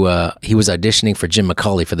he was auditioning for Jim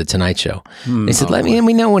McCauley for The Tonight Show. They said, let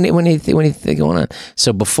me know when he's going on.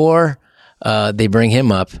 So before they bring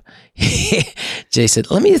him up, Jay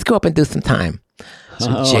said, let me just go up and do some time.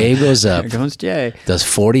 So Jay goes up, Here goes Jay. does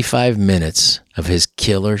 45 minutes of his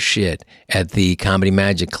killer shit at the Comedy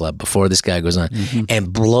Magic Club before this guy goes on,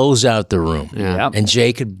 and blows out the room. Yeah. And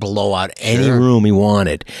Jay could blow out any room he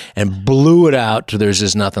wanted, and blew it out till there's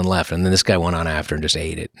just nothing left. And then this guy went on after and just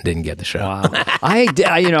ate it and didn't get the show. Wow.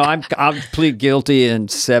 I plead guilty in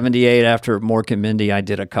 78 after Mork and Mindy. I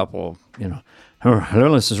did a couple,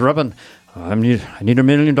 hello, this is Robin. I need $1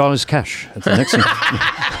 million cash. That's the next thing.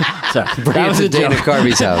 So, Bring it to Dana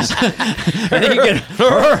Carvey's house. I need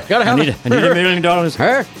 $1 million.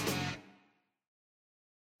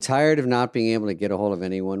 Tired of not being able to get a hold of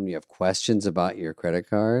anyone when you have questions about your credit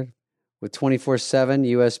card? With 24/7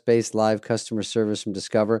 U.S.-based live customer service from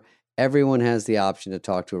Discover, everyone has the option to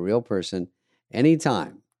talk to a real person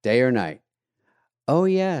anytime, day or night. Oh,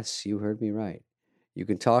 yes, you heard me right. You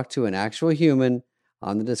can talk to an actual human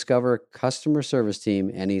on the Discover customer service team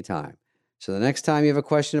anytime. So the next time you have a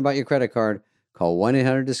question about your credit card, call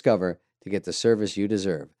 1-800-DISCOVER to get the service you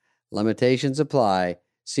deserve. Limitations apply.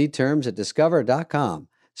 See terms at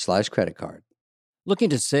discover.com/creditcard. Looking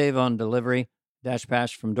to save on delivery?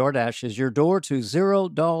 DashPass from DoorDash is your door to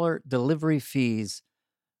 $0 delivery fees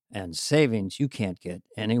and savings you can't get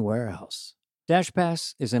anywhere else.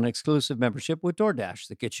 DashPass is an exclusive membership with DoorDash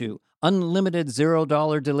that gets you unlimited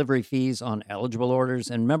 $0 delivery fees on eligible orders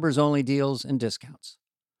and members-only deals and discounts.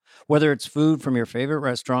 Whether it's food from your favorite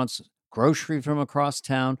restaurants, grocery from across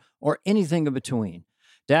town, or anything in between,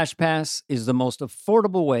 DashPass is the most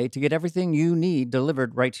affordable way to get everything you need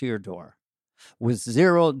delivered right to your door. With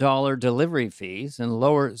 $0 delivery fees and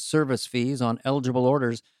lower service fees on eligible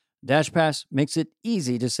orders, DashPass makes it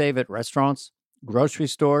easy to save at restaurants, grocery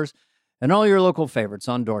stores, and all your local favorites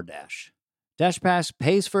on DoorDash. DashPass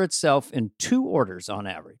pays for itself in 2 orders on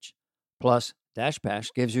average. Plus,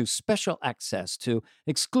 DashPass gives you special access to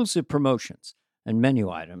exclusive promotions and menu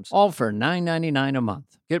items, all for $9.99 a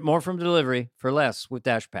month. Get more from delivery for less with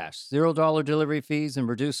DashPass. $0 delivery fees and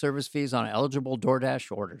reduced service fees on eligible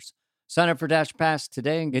DoorDash orders. Sign up for DashPass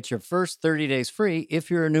today and get your first 30 days free if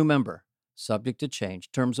you're a new member. Subject to change.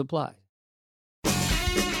 Terms apply.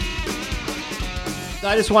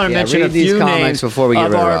 I just want to mention a few names before we get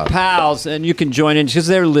of rid of our Rob. pals, and you can join in because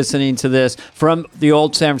they're listening to this from the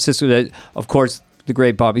old San Francisco. Of course, the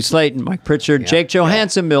great Bobby Slayton, Mike Pritchard, Jake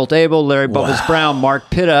Johansson, Milt Abel, Larry Bubbles Brown, Mark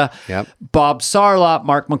Pitta, Bob Sarlott,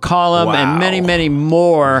 Mark McCollum, and many, many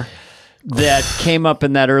more that came up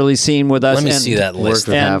in that early scene with us. Let me see that list.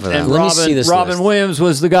 And Let me see this Robin list. Williams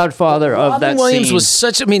was the godfather of that Robin Williams scene. was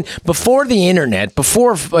such. I mean, before the internet,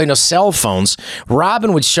 before cell phones,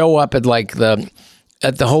 Robin would show up at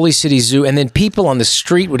at the Holy City Zoo, and then people on the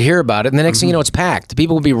street would hear about it, and the next thing you know, it's packed.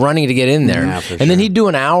 People would be running to get in there, and then he'd do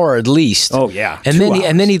an hour at least. Oh yeah, and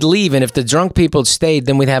then he'd leave, and if the drunk people stayed,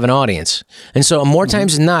 then we'd have an audience. And so more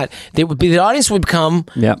times than not, the audience would come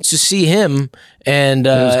to see him, and it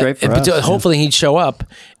was great for us, hopefully he'd show up.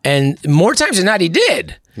 And more times than not, he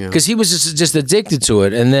did. Because he was just addicted to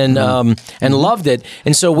it, and then and loved it,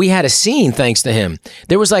 and so we had a scene thanks to him.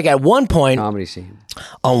 There was like at one point, Comedy scene.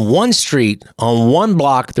 on one street, on one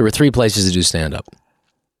block, there were 3 places to do stand up.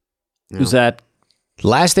 Who's that?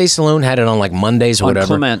 Last Day Saloon had it on like Mondays or On whatever.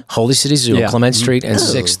 Clement. Holy City Zoo, Clement Street, and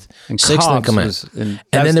 6th. And 6th and Cobb's Clement. was in-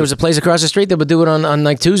 And then there was a place across the street that would do it on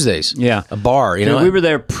like Tuesdays. Yeah. A bar, you know. We were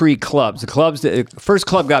there pre-clubs. The first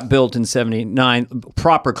club got built in 79.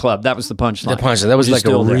 Proper club. That was the punchline. The punchline. That was Which is like a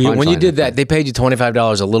still there. real, when you Punchline, did that, they paid you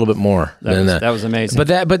 $25 a little bit more than that. That was amazing.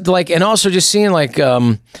 But and also just seeing like,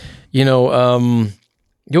 there's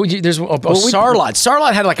Sarlott.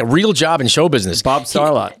 Sarlott had like a real job in show business. Bob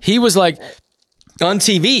Sarlott. He was like on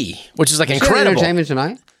TV, which is like incredible. Entertainment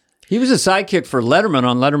Tonight? He was a sidekick for Letterman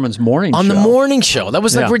on Letterman's morning show. On the morning show. That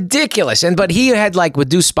was like ridiculous. But he had would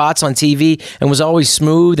do spots on TV and was always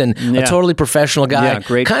smooth and a totally professional guy. Yeah,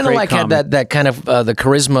 great. Kind of like comic. had that kind of the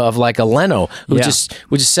charisma of like a Leno who just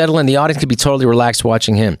would just settle in. The audience could be totally relaxed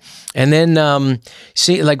watching him. And then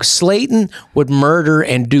Slayton would murder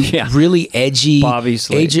and do really edgy, Bobby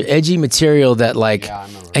Slayton. edgy material that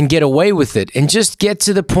and get away with it and just get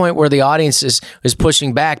to the point where the audience is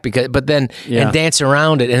pushing back and dance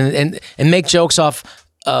around it and make jokes off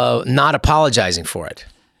not apologizing for it.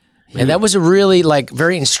 And that was a really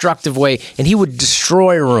very instructive way. And he would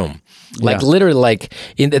destroy a room. Like literally, like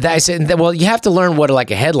I said. Well, you have to learn what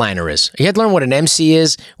like a headliner is. You have to learn what an MC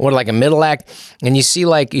is, what like a middle act. And you see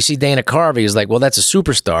Dana Carvey is like, well, that's a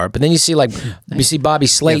superstar. But then you see Bobby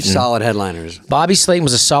Slayton, solid headliners. Bobby Slayton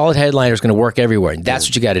was a solid headliner, who's going to work everywhere, and that's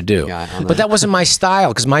what you got to do. But that wasn't my style,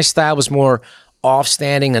 because my style was more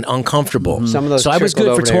off-standing and uncomfortable. Some of those so I was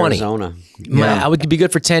good for 20. Arizona. I would be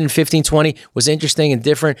good for 10, 15, 20. Was interesting and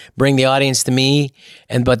different. Bring the audience to me.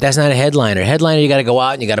 But that's not a headliner. Headliner, you got to go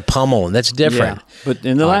out and you got to pummel, and that's different. Yeah. But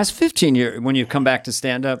in the last 15 years, when you come back to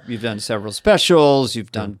stand-up, you've done several specials.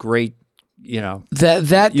 You've done great.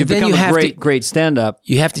 You've become a great stand-up.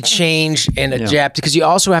 You have to change and adapt, because you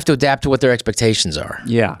also have to adapt to what their expectations are.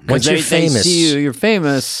 Yeah, once you're famous, they see you're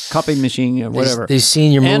famous. Copy machine, whatever. They've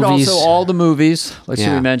seen your movies, and also all the movies. Let's see,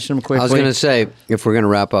 we mention them quickly. I was going to say, if we're going to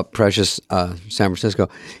wrap up precious San Francisco,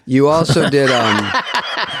 you also did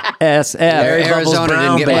SF. Arizona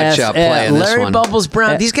didn't get much play in this Larry one. Bubbles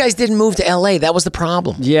Brown. These guys didn't move to L.A. That was the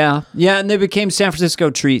problem. Yeah, and they became San Francisco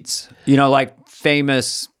treats. Like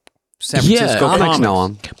famous San Francisco comics. Know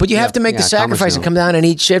them. But you have to make the sacrifice and come down and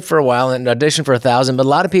eat shit for a while and audition for 1,000. But a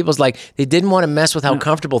lot of people's they didn't want to mess with how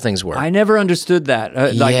comfortable things were. I never understood that,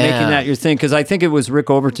 making that your thing, because I think it was Rick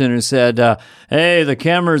Overton who said, "Hey, the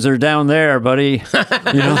cameras are down there, buddy.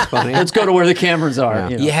 Let's go to where the cameras are."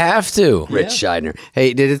 Yeah. You have to. Rich Schneider. Hey,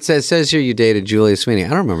 it says here you dated Julia Sweeney? I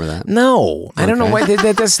don't remember that. No, I don't know why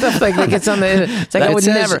that stuff that gets on the. It's like I would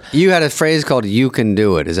never. You had a phrase called "You can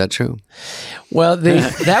do it." Is that true? Well,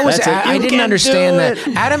 that was I didn't understand that.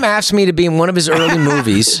 Adam asked me to be in one of his early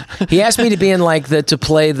movies. He asked me to be in to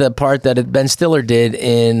play the part that Ben Stiller did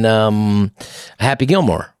in Happy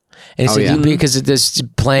Gilmore. And he said, because of this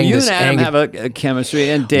playing you this and Adam have a chemistry,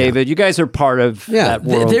 and David, you guys are part of that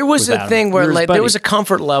world. There was a thing where there was a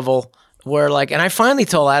comfort level where and I finally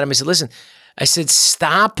told Adam, I said, listen, I said,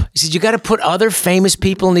 stop. He said, you got to put other famous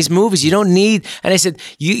people in these movies. You don't need, and I said,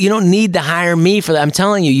 you don't need to hire me for that. I'm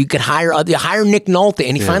telling you, you could hire Nick Nolte,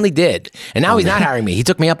 and he finally did. And now he's not hiring me. He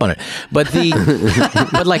took me up on it. But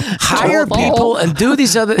hire people and do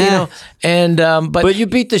these other, but you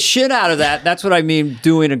beat the shit out of that. That's what I mean,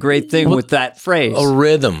 doing a great thing with that phrase. A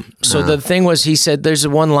rhythm. So the thing was, he said, there's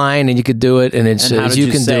one line and you could do it, and it says,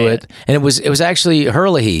 you can do it. And it was actually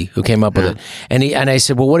Herlihy who came up with it. And I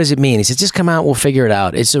said, well, what does it mean? He said, just come out, we'll figure it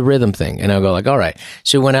out. It's a rhythm thing. And I'll go all right.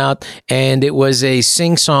 So we went out, and it was a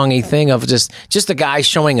sing-songy thing of just a guy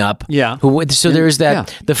showing up. Yeah. So there's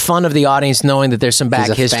the fun of the audience knowing that there's some back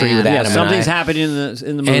history with Adam. Something's happening in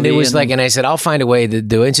the movie. And it was and I said, I'll find a way to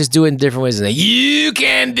do it. And just do it in different ways. And you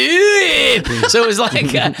can do it. So it was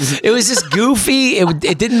it was just goofy.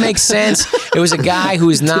 It didn't make sense. It was a guy who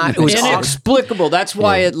was not. It was inexplicable. That's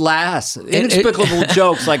why it lasts. Inexplicable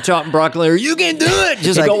jokes like Chop and Broccoli, or you can do it.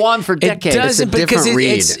 Just go on for decades. It doesn't, because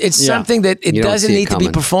it's something that it doesn't need to be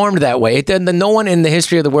performed that way. No one in the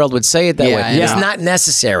history of the world would say it that way. It's not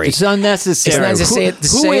necessary. It's unnecessary.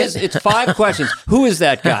 It's 5 questions. Who is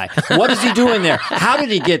that guy? What is he doing there? How did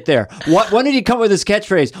he get there? When did he come with his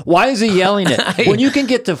catchphrase? Why is he yelling it? When you can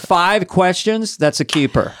get to 5 questions, that's a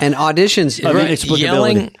keeper. And auditions,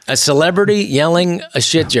 yelling a celebrity, yelling a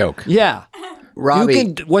shit joke. Yeah.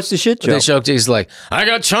 Robbie, what's the shit joke? The joke is I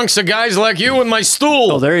got chunks of guys like you in my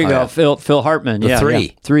stool. Oh, there you go. Yeah. Phil Hartman. Yeah,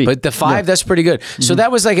 3. 3. But the 5, that's pretty good. So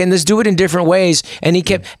that was and let's do it in different ways. And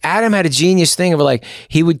Adam had a genius thing of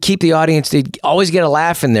he would keep the audience, they'd always get a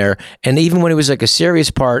laugh in there. And even when it was a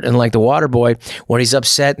serious part, and the Water Boy, when he's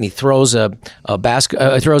upset and he throws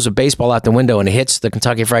throws a baseball out the window and it hits the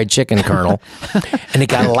Kentucky Fried Chicken Colonel, and it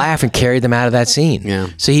got a laugh and carried them out of that scene. Yeah.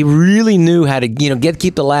 So he really knew how to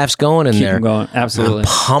keep the laughs going in there. Keep them going. Absolutely.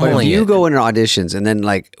 Pummeling if you it. go into auditions, and then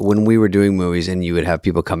when we were doing movies and you would have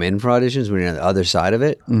people come in for auditions, when you're on the other side of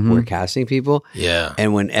it, we're casting people. Yeah.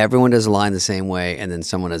 And when everyone does a line the same way, and then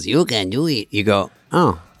someone does, you can do it, you go,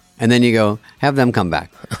 oh. And then you go, have them come back.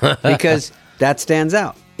 Because that stands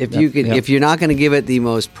out. If if you're not going to give it the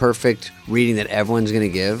most perfect reading that everyone's going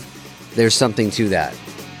to give, there's something to that.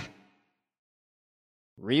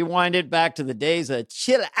 Rewind it back to the days of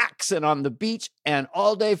chillaxing on the beach and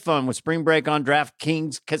all-day fun with spring break on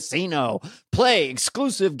DraftKings Casino. Play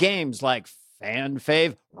exclusive games like Fan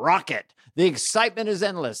Fave Rocket. The excitement is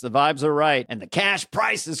endless, the vibes are right, and the cash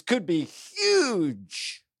prizes could be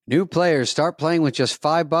huge. New players start playing with just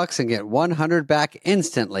 $5 and get $100 back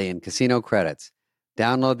instantly in casino credits.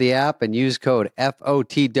 Download the app and use code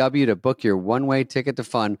FOTW to book your one-way ticket to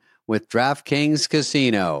fun with DraftKings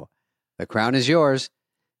Casino. The crown is yours.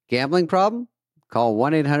 Gambling problem? Call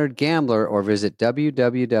 1-800-GAMBLER or visit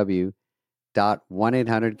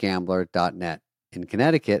www.1800gambler.net. In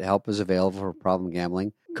Connecticut, help is available for problem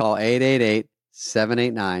gambling. Call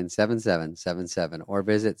 888-789-7777 or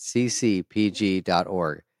visit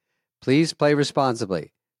ccpg.org. Please play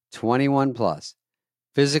responsibly. 21 plus.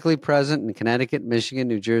 Physically present in Connecticut, Michigan,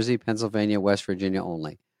 New Jersey, Pennsylvania, West Virginia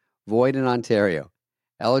only. Void in Ontario.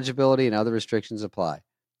 Eligibility and other restrictions apply.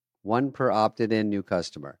 1 per opted-in new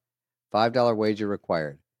customer. $5 wager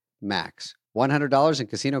required. Max. $100 in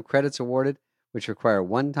casino credits awarded, which require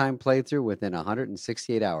one-time playthrough within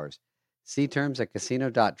 168 hours. See terms at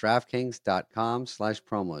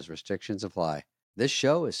casino.draftkings.com/promos. Restrictions apply. This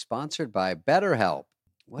show is sponsored by BetterHelp.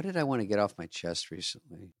 What did I want to get off my chest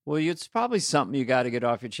recently? Well, it's probably something you got to get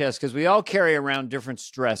off your chest because we all carry around different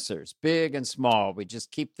stressors, big and small. We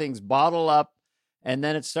just keep things bottled up, and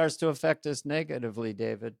then it starts to affect us negatively,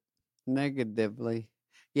 David. Negatively.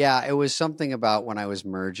 Yeah, it was something about when I was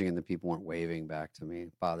merging and the people weren't waving back to me.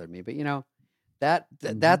 It bothered me. But,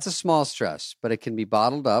 that's a small stress, but it can be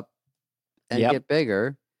bottled up and get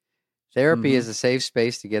bigger. Therapy is a safe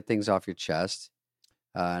space to get things off your chest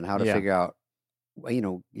and how to figure out,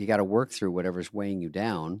 you got to work through whatever's weighing you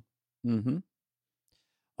down. Mm-hmm.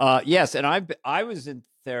 Yes, and I was in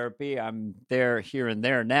therapy. I'm here and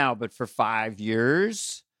there now, but for 5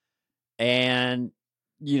 years. And,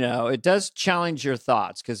 it does challenge your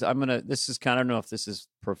thoughts because I don't know if this is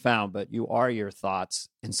profound, but you are your thoughts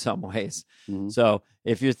in some ways. Mm-hmm. So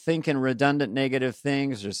if you're thinking redundant negative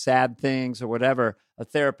things or sad things or whatever, a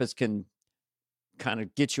therapist can kind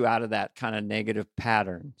of get you out of that kind of negative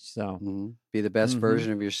pattern. So be the best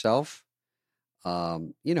version of yourself.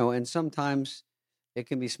 And sometimes it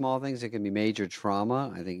can be small things. It can be major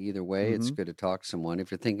trauma. I think either way, it's good to talk to someone.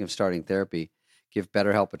 If you're thinking of starting therapy, give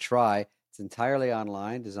BetterHelp a try. It's entirely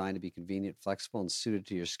online, designed to be convenient, flexible, and suited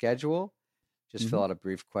to your schedule. Just fill out a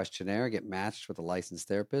brief questionnaire, get matched with a licensed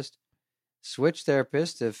therapist. Switch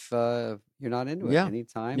therapist if you're not into it.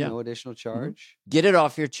 Anytime, no additional charge. Get it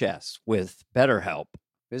off your chest with BetterHelp.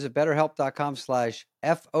 Visit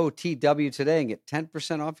BetterHelp.com/FOTW today and get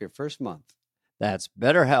 10% off your first month. That's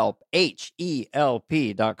BetterHelp,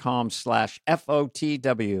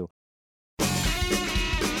 HELP.com/FOTW.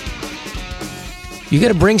 You got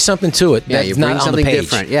to bring something to it. Yeah, you bring something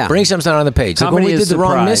different. Yeah, bring something on the page. Like when we did the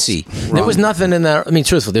Wrong Missy, there was nothing in that. I mean,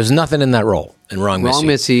 truthfully, there's nothing in that role in Wrong Missy. Wrong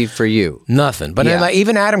Missy for you, nothing. But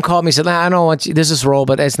even Adam called me and said, "I don't want you. There's this role,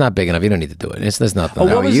 but it's not big enough. You don't need to do it. There's nothing." Oh,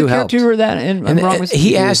 what was the character you were that in Wrong Missy?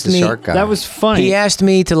 He asked me. That was funny. He asked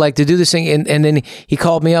me to to do this thing, and then he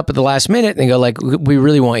called me up at the last minute and go "We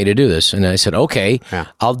really want you to do this." And I said, "Okay,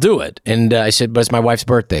 I'll do it." And I said, "But it's my wife's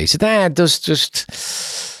birthday." He said, just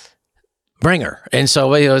bring her. And so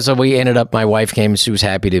we ended up, my wife came and she was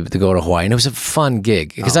happy to go to Hawaii. And it was a fun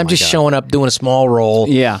gig because I'm just showing up, doing a small role.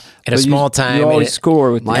 Yeah. At a small time. You always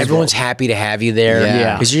score with everyone's happy to have you there.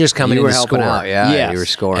 Yeah. Because you're just coming in to score. Out. Yeah. You were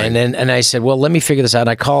scoring. And I said, well, let me figure this out. And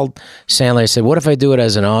I called Sandler. I said, what if I do it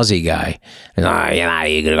as an Aussie guy? And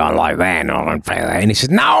you're going to go like that. And he said,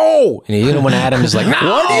 no. And when Adam is like, no.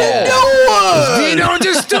 What are you doing?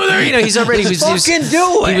 Just do it. He's already. He was stretching. Just do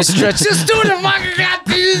it.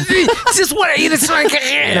 Just what?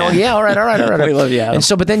 Yeah, all right. We love you, Adam. And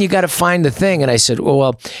so, but then you got to find the thing. And I said,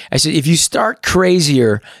 if you start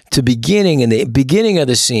crazier in the beginning of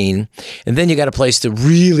the scene, and then you got a place to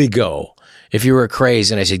really go. If you were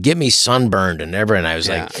crazy, and I said, get me sunburned and I was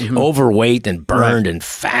overweight and burned and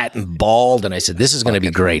fat and bald, and I said, this is going to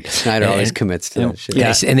be great. Schneider always commits to that shit.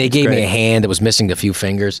 Yes, and they gave me a hand that was missing a few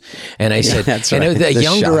fingers, and I said, that's right. And a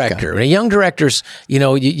young director, and young directors,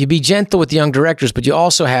 you be gentle with young directors, but you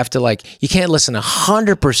also have to you can't listen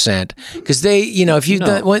 100% because they, if you've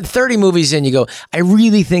done 30 movies in, you go, I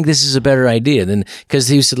really think this is a better idea than because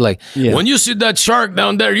he said when you see that shark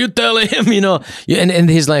down there, you tell him, and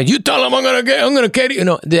he's like, you tell him I'm gonna get you.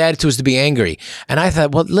 The attitude was to be angry, and I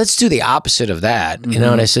thought, well, let's do the opposite of that, And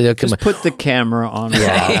I said, okay, just put the camera on. Keep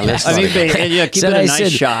it a nice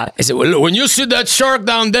shot. I said, well, when you see that shark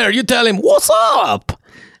down there, you tell him, what's up?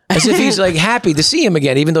 As if he's happy to see him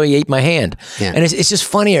again, even though he ate my hand. Yeah. And it's just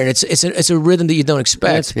funnier, and it's a rhythm that you don't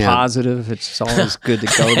expect. It's positive. It's always good to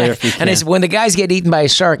go there if you can. And I said, when the guys get eaten by a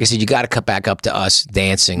shark, I said, you got to cut back up to us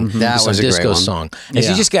dancing. That was a disco great song. And I said,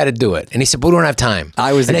 you just got to do it. And he said, but we don't have time.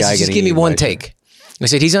 I was the guy getting just give me one take. I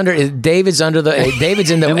said, David's in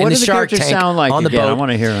the shark tank sound like on the again? boat. I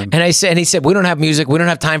want to hear him. And he said, we don't have music. We don't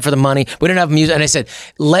have time for the money. We don't have music. And I said,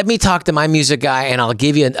 let me talk to my music guy and I'll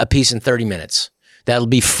give you a piece in 30 minutes. That'll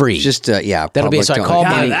be free. Just that'll be. So I called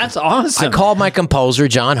that's awesome. I called my composer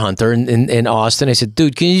John Hunter in Austin. I said,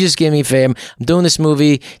 dude, can you just give me a favor? I'm doing this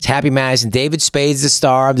movie. It's Happy Madison. David Spade's the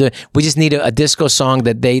star. We just need a disco song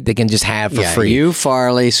that they can just have for free. You,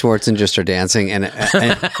 Farley, Swartz, and just are dancing and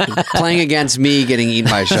playing against me getting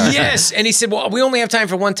eaten by a shark. Yes. And he said, well, we only have time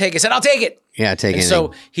for one take. I said, I'll take it. Yeah, take And anything.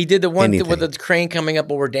 so he did the one Anything. with the crane coming up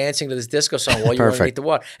while we're dancing to this disco song while you're Perfect. underneath the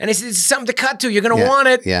water. And he said, "It's something to cut to. You're going to Yeah, want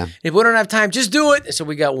it. yeah. If we don't have time, just do it." And so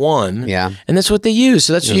we got one. Yeah. And that's what they use.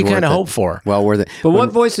 So that's what It you was kind of worth it. hope for. Well worth it. But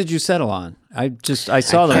what voice did you settle on? I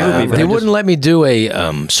saw the movie, but They I wouldn't let me do a.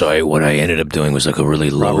 Sorry, what I ended up doing was like a really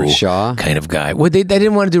low Robert Shaw? kind of guy. Well, they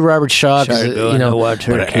didn't want to do Robert Shaw because Go you know what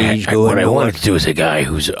what I wanted to do is a guy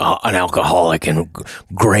who's an alcoholic and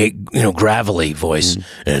great, gravelly voice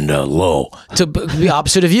and low to be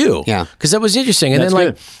opposite of you. Yeah. because that was interesting. And That's then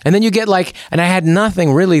good. and then you get and I had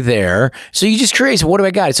nothing really there, so you just create. So what do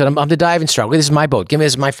I got? I said, I'm the dive instructor. This is my boat. This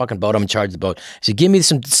is my fucking boat. I'm in charge of the boat. I said, give me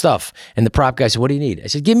some stuff. And the prop guy said, what do you need? I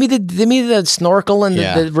said, give me the snorkel and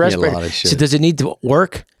Yeah, the respirator. a lot of He shit. said, does it need to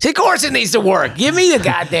work? I said, of course it needs to work. Give me the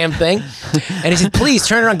goddamn thing. And he said, please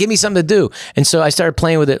turn it on. Give me something to do. And so I started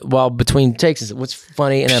playing with it while between takes. I said, what's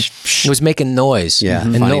funny? And it was making noise. Yeah,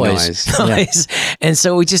 and funny noise. noise. Noise. And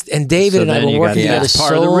so we just, and David So and I then were you got working together that's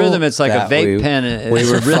part of the so- rhythm. It's like a that vape pen. We It's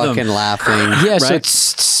were a rhythm. fucking laughing. Yeah, so Right?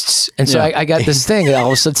 it's and so Yeah. I got this thing and all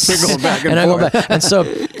of a sudden going back and I go forth. back and so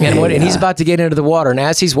and he's about to get into the water and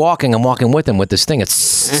as he's walking I'm walking with him with this thing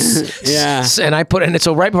it's Yeah. and I put it and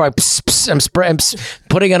so right before I'm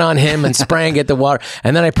putting it on him and spraying it the water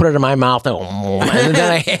and then I put it in my mouth and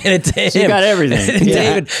then I hand it to him. you got everything. And Yeah.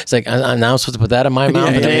 David, it's like I'm now supposed to put that in my mouth.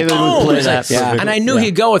 Yeah, And David would play that. Yeah. And I knew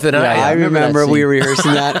he'd go with it. And I remember that we scene. were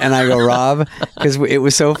rehearsing that, and I go, Rob, because it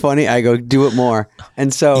was so funny. I go, do it more.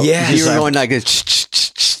 And so Yes. you were going like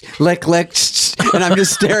this, lick, and I'm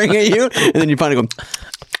just staring at you, and then you finally go,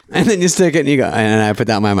 and then you stick it, and you go, and I put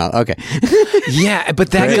that in my mouth. Okay. Yeah,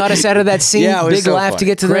 but that got us out of that scene. Yeah, it was Big so laugh to funny.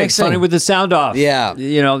 get to the Great, next funny thing. with the sound off. Yeah.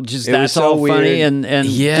 Just It was that's so all funny. weird. And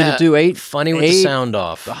Yeah. did it do eight? Funny with the sound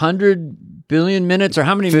off. 100 billion minutes or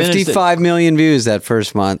how many minutes? 55 million views that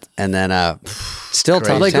first month, and then still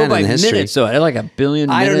top They 10 go by in history. minutes, so like a billion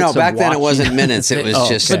minutes. I don't know. of Back then it watching. wasn't minutes. It was Oh,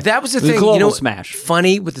 just. okay. But that was the It was a thing, global smash.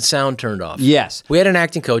 Funny with the sound turned off. Yes. We had an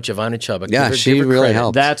acting coach, Ivana Chubbuck. Yeah, she really credit.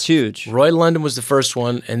 helped. That's huge. Roy London was the first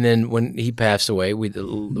one, and then when he passed away,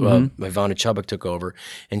 Ivana Chubbuck took over,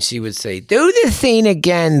 and she would say, "Do the scene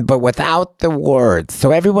again, but without the words,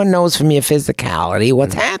 so everyone knows from your physicality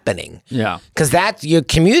what's happening." Yeah. Because you're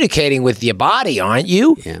communicating with your body, aren't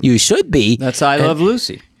you? Yeah. You should be. That's I Love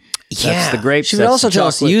Lucy. yeah. That's the grapes. She would that's also the tell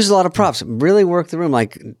us to chocolate. use a lot of props. Really work the room.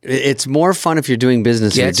 Like it's more fun if you're doing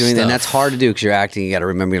business. Get And you're doing that, and stuff. that's hard to do because you're acting. You got to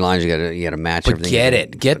remember your lines. You got to match But everything. get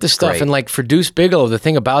it. Get the It's stuff. great. And like for Deuce Bigelow, the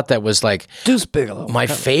thing about that was like, Deuce Bigelow. my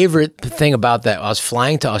favorite thing about that, I was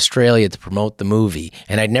flying to Australia to promote the movie,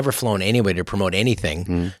 and I'd never flown anywhere to promote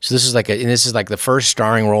anything. So this is like the first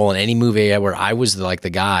starring role in any movie where I was the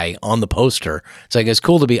guy on the poster. It's like it's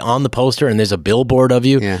cool to be on the poster, and there's a billboard of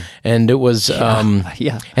you. Yeah. And it was,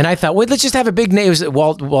 Yeah. And I thought, wait, let's just have a big name. It was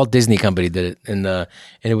Walt Disney Company did it, and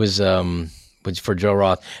it was. For Joe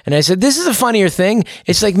Roth. And I said, this is a funnier thing.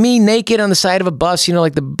 It's like me naked on the side of a bus,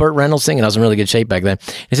 like the Burt Reynolds thing. And I was in really good shape back then.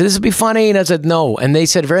 I said, this would be funny. And I said, no. And they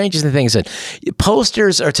said a very interesting thing. They said,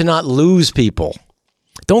 posters are to not lose people.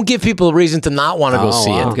 Don't give people a reason to not want to go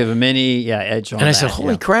see Don't it. give him any edge on And I that. said,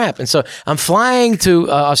 holy yeah. crap. And so I'm flying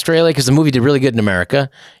to Australia because the movie did really good in America,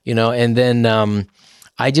 and then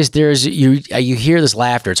you hear this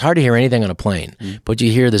laughter. It's hard to hear anything on a plane, but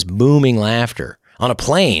you hear this booming laughter on a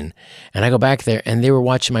plane. And I go back there and they were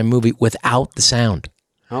watching my movie without the sound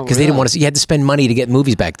because they didn't want to see. You had to spend money to get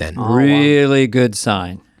movies back then. Really good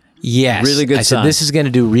sign. Yes. Really good I said, sign. this is going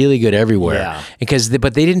to do really good everywhere. Yeah.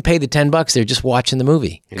 But they didn't pay the $10. They're just watching the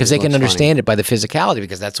movie because they can looks understand it by the physicality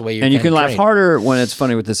because that's the way you're And you can kinda laugh trained. harder when it's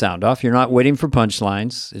funny with the sound off. You're not waiting for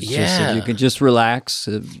punchlines. It's just Yeah. you can just relax.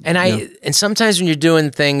 And sometimes when you're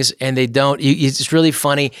doing things and they don't, it's really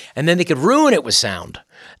funny, and then they could ruin it with sound.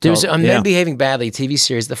 There's Oh, Men yeah. Behaving Badly TV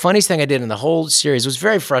series. The funniest thing I did in the whole series was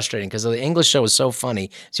very frustrating because the English show was so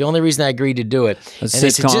funny. It's the only reason I agreed to do it. A And they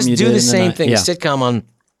said sitcom just you do did the in the same night. thing, Yeah. a sitcom on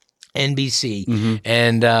NBC, Mm-hmm.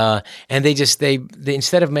 and they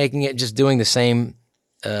instead of making it just doing the same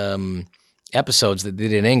episodes that they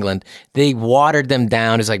did in England, they watered them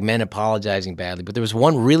down as like men apologizing badly. But there was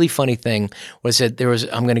one really funny thing where it said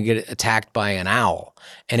I'm going to get attacked by an owl,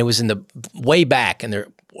 and it was in the way back in their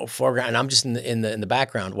foreground, and I'm just in the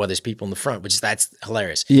background while there's people in the front, that's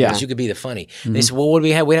hilarious. Yeah. Because you could be the funny. They said, well, what do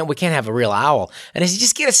we have? We can't have a real owl. And I said,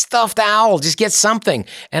 just get a stuffed owl, just get something,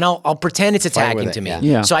 and I'll pretend it's attacking it, to me. yeah.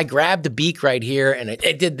 Yeah. So I grabbed the beak right here, and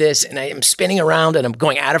I did this, and I am spinning around, and I'm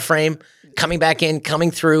going out of frame, coming back in, coming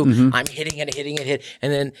through. I'm hitting it,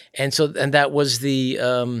 and that was the.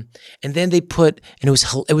 And then they put, and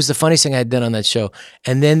it was the funniest thing I had done on that show.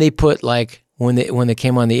 And then they put like when they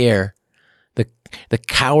came on the air, the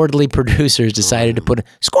cowardly producers decided to put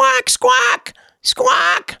squawk, squawk,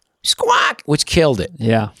 squawk squawk, which killed it.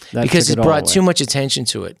 Yeah. Because it brought too much attention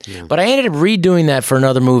to it. Yeah. But I ended up redoing that for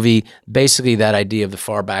another movie, basically that idea of the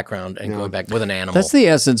far background and going back with an animal. That's the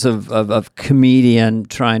essence of comedian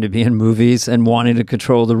trying to be in movies and wanting to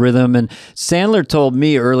control the rhythm. And Sandler told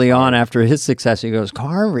me early on after his success, he goes,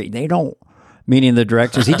 Harvey, they don't, meaning the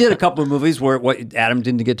directors. He did a couple of movies where Adam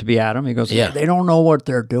didn't get to be Adam. He goes, they don't know what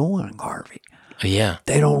they're doing, Harvey. Yeah.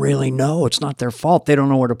 They don't really know. It's not their fault. They don't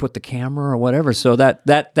know where to put the camera or whatever. So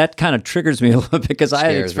that kind of triggers me a little bit because I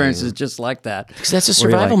had experiences just like that. Because that's a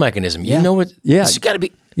survival mechanism. You know what? Yeah. It's got to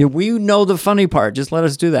be. Yeah, we know the funny part. Just let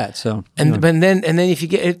us do that. So, and then if you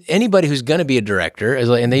get anybody who's going to be a director,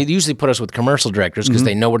 and they usually put us with commercial directors because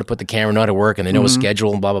they know where to put the camera, know how to work, and they know a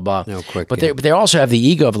schedule and blah blah blah. No, quick. But they also have the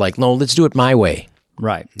ego of like, no, let's do it my way.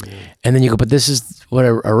 Right. And then you go, but this is what I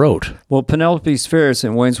wrote. Well, Penelope Spheris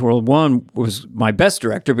in Wayne's World 1 was my best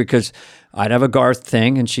director because I'd have a Garth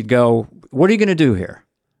thing and she'd go, what are you going to do here?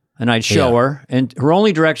 And I'd show her. And her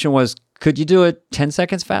only direction was, could you do it 10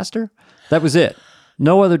 seconds faster? That was it.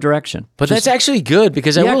 No other direction. But that's actually good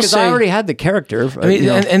because I will say... I already had the character. I mean,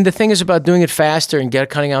 and the thing is about doing it faster and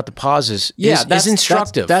cutting out the pauses is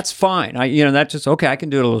instructive. That's fine. That's just, okay, I can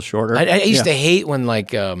do it a little shorter. I used to hate when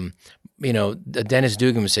like... Dennis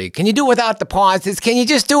Dugan would say, can you do it without the pauses? Can you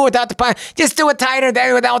just do it without the pauses? Just do it tighter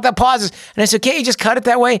there without the pauses. And I said, can't you just cut it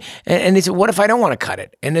that way? And he said, what if I don't want to cut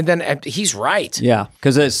it? And then he's right. Yeah,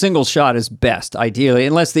 because a single shot is best, ideally,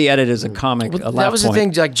 unless the edit is a comic. Well, that was the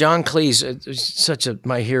thing, like John Cleese, such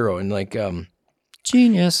my hero, and like...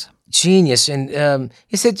 Genius. And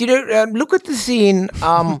he said, look at the scene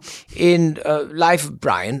in Life of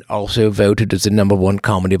Brian, also voted as the #1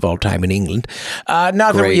 comedy of all time in England.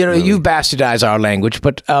 Not that you bastardize our language,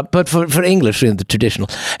 but for English in the traditional.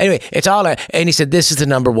 Anyway, it's all. And he said, this is the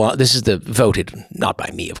 #1. This is the voted, not by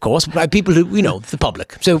me, of course, but by people who the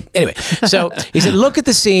public. So anyway, he said, look at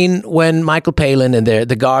the scene when Michael Palin and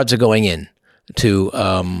the guards are going in to,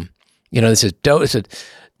 they said,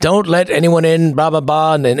 don't let anyone in, blah, blah,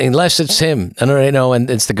 blah, and unless it's him. And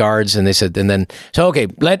it's the guards. And they said, okay,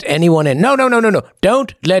 let anyone in. No.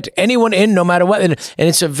 Don't let anyone in no matter what. And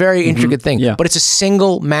it's a very intricate thing. Yeah. But it's a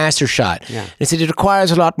single master shot. Yeah. And it said it requires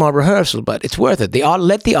a lot more rehearsal, but it's worth it.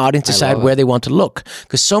 Let the audience decide where they want to look.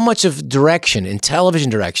 Because so much of direction, in television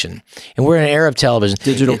direction, and we're in an era of television.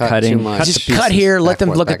 Digital cutting. Just cut here, let them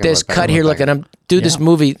look at this, cut here, look at them. Do this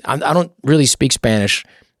movie. I don't really speak Spanish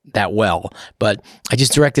that well, but I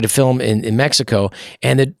just directed a film in Mexico,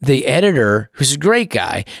 and the editor, who's a great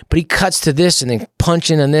guy, but he cuts to this and then punch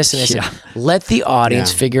in on this, and I said, let the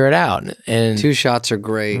audience figure it out. And 2 shots are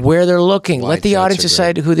great. Where they're looking, Wide let the audience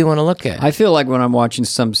decide who they want to look at. I feel like when I'm watching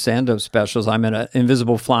some stand-up specials, I'm in an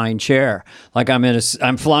invisible flying chair. Like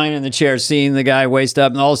I'm flying in the chair, seeing the guy waist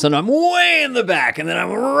up, and all of a sudden I'm way in the back, and then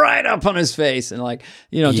I'm right up on his face, and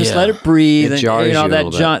just let it breathe. It jars you a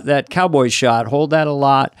little bit. That cowboy shot, hold that a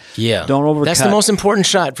lot. Yeah. Don't overcut. That's the most important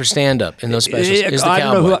shot for stand-up in those specials, is the cowboy. I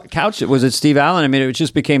don't know who couched it. Was it Steve Allen? I mean, it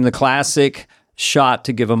just became the classic shot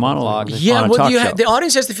to give a monologue on a talk show. The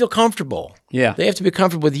audience has to feel comfortable. Yeah. They have to be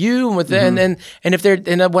comfortable with you and with them. And if they're,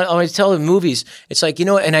 and when I tell them movies, it's like,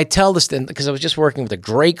 and I tell this then, because I was just working with a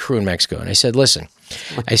great crew in Mexico, and I said, listen,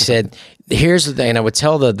 here's the thing, and I would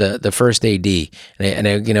tell the first AD,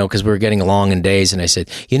 and because we were getting along in days, and I said,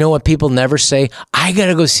 you know what people never say? I got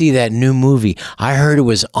to go see that new movie. I heard it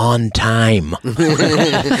was on time. And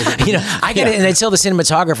I tell the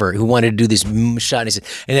cinematographer who wanted to do this shot,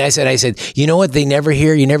 and I said, you know what they never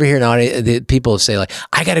hear? You never hear the people say like,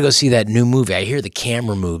 I got to go see that new movie. I hear the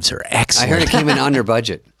camera moves are excellent. I heard it came in under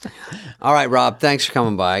budget. All right, Rob, thanks for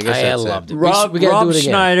coming by. I guess I loved it. Rob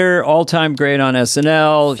Schneider, all-time great on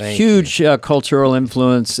SNL, huge cultural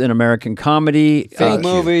influence in American comedy.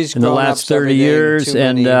 Movies in the last 30 years,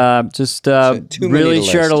 and really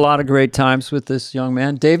shared a lot of great times with this young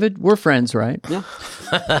man. David, we're friends, right? Yeah.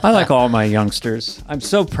 I like all my youngsters. I'm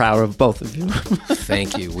so proud of both of you.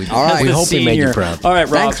 Thank you. We hope we made you proud. All right,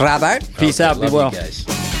 Rob. Thanks, Robert. Peace out. Be well. Guys.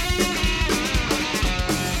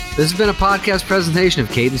 This has been a podcast presentation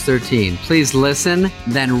of Cadence 13. Please listen,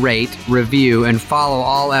 then rate, review, and follow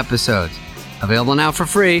all episodes. Available now for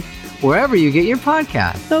free wherever you get your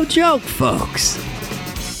podcast. No joke, folks.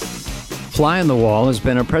 Fly on the Wall has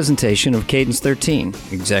been a presentation of Cadence 13.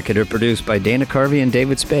 Executive produced by Dana Carvey and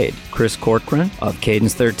David Spade, Chris Corcoran of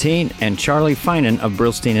Cadence 13, and Charlie Finan of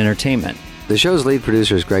Brillstein Entertainment. The show's lead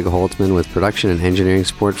producer is Greg Holtzman, with production and engineering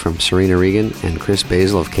support from Serena Regan and Chris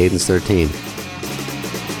Basil of Cadence 13.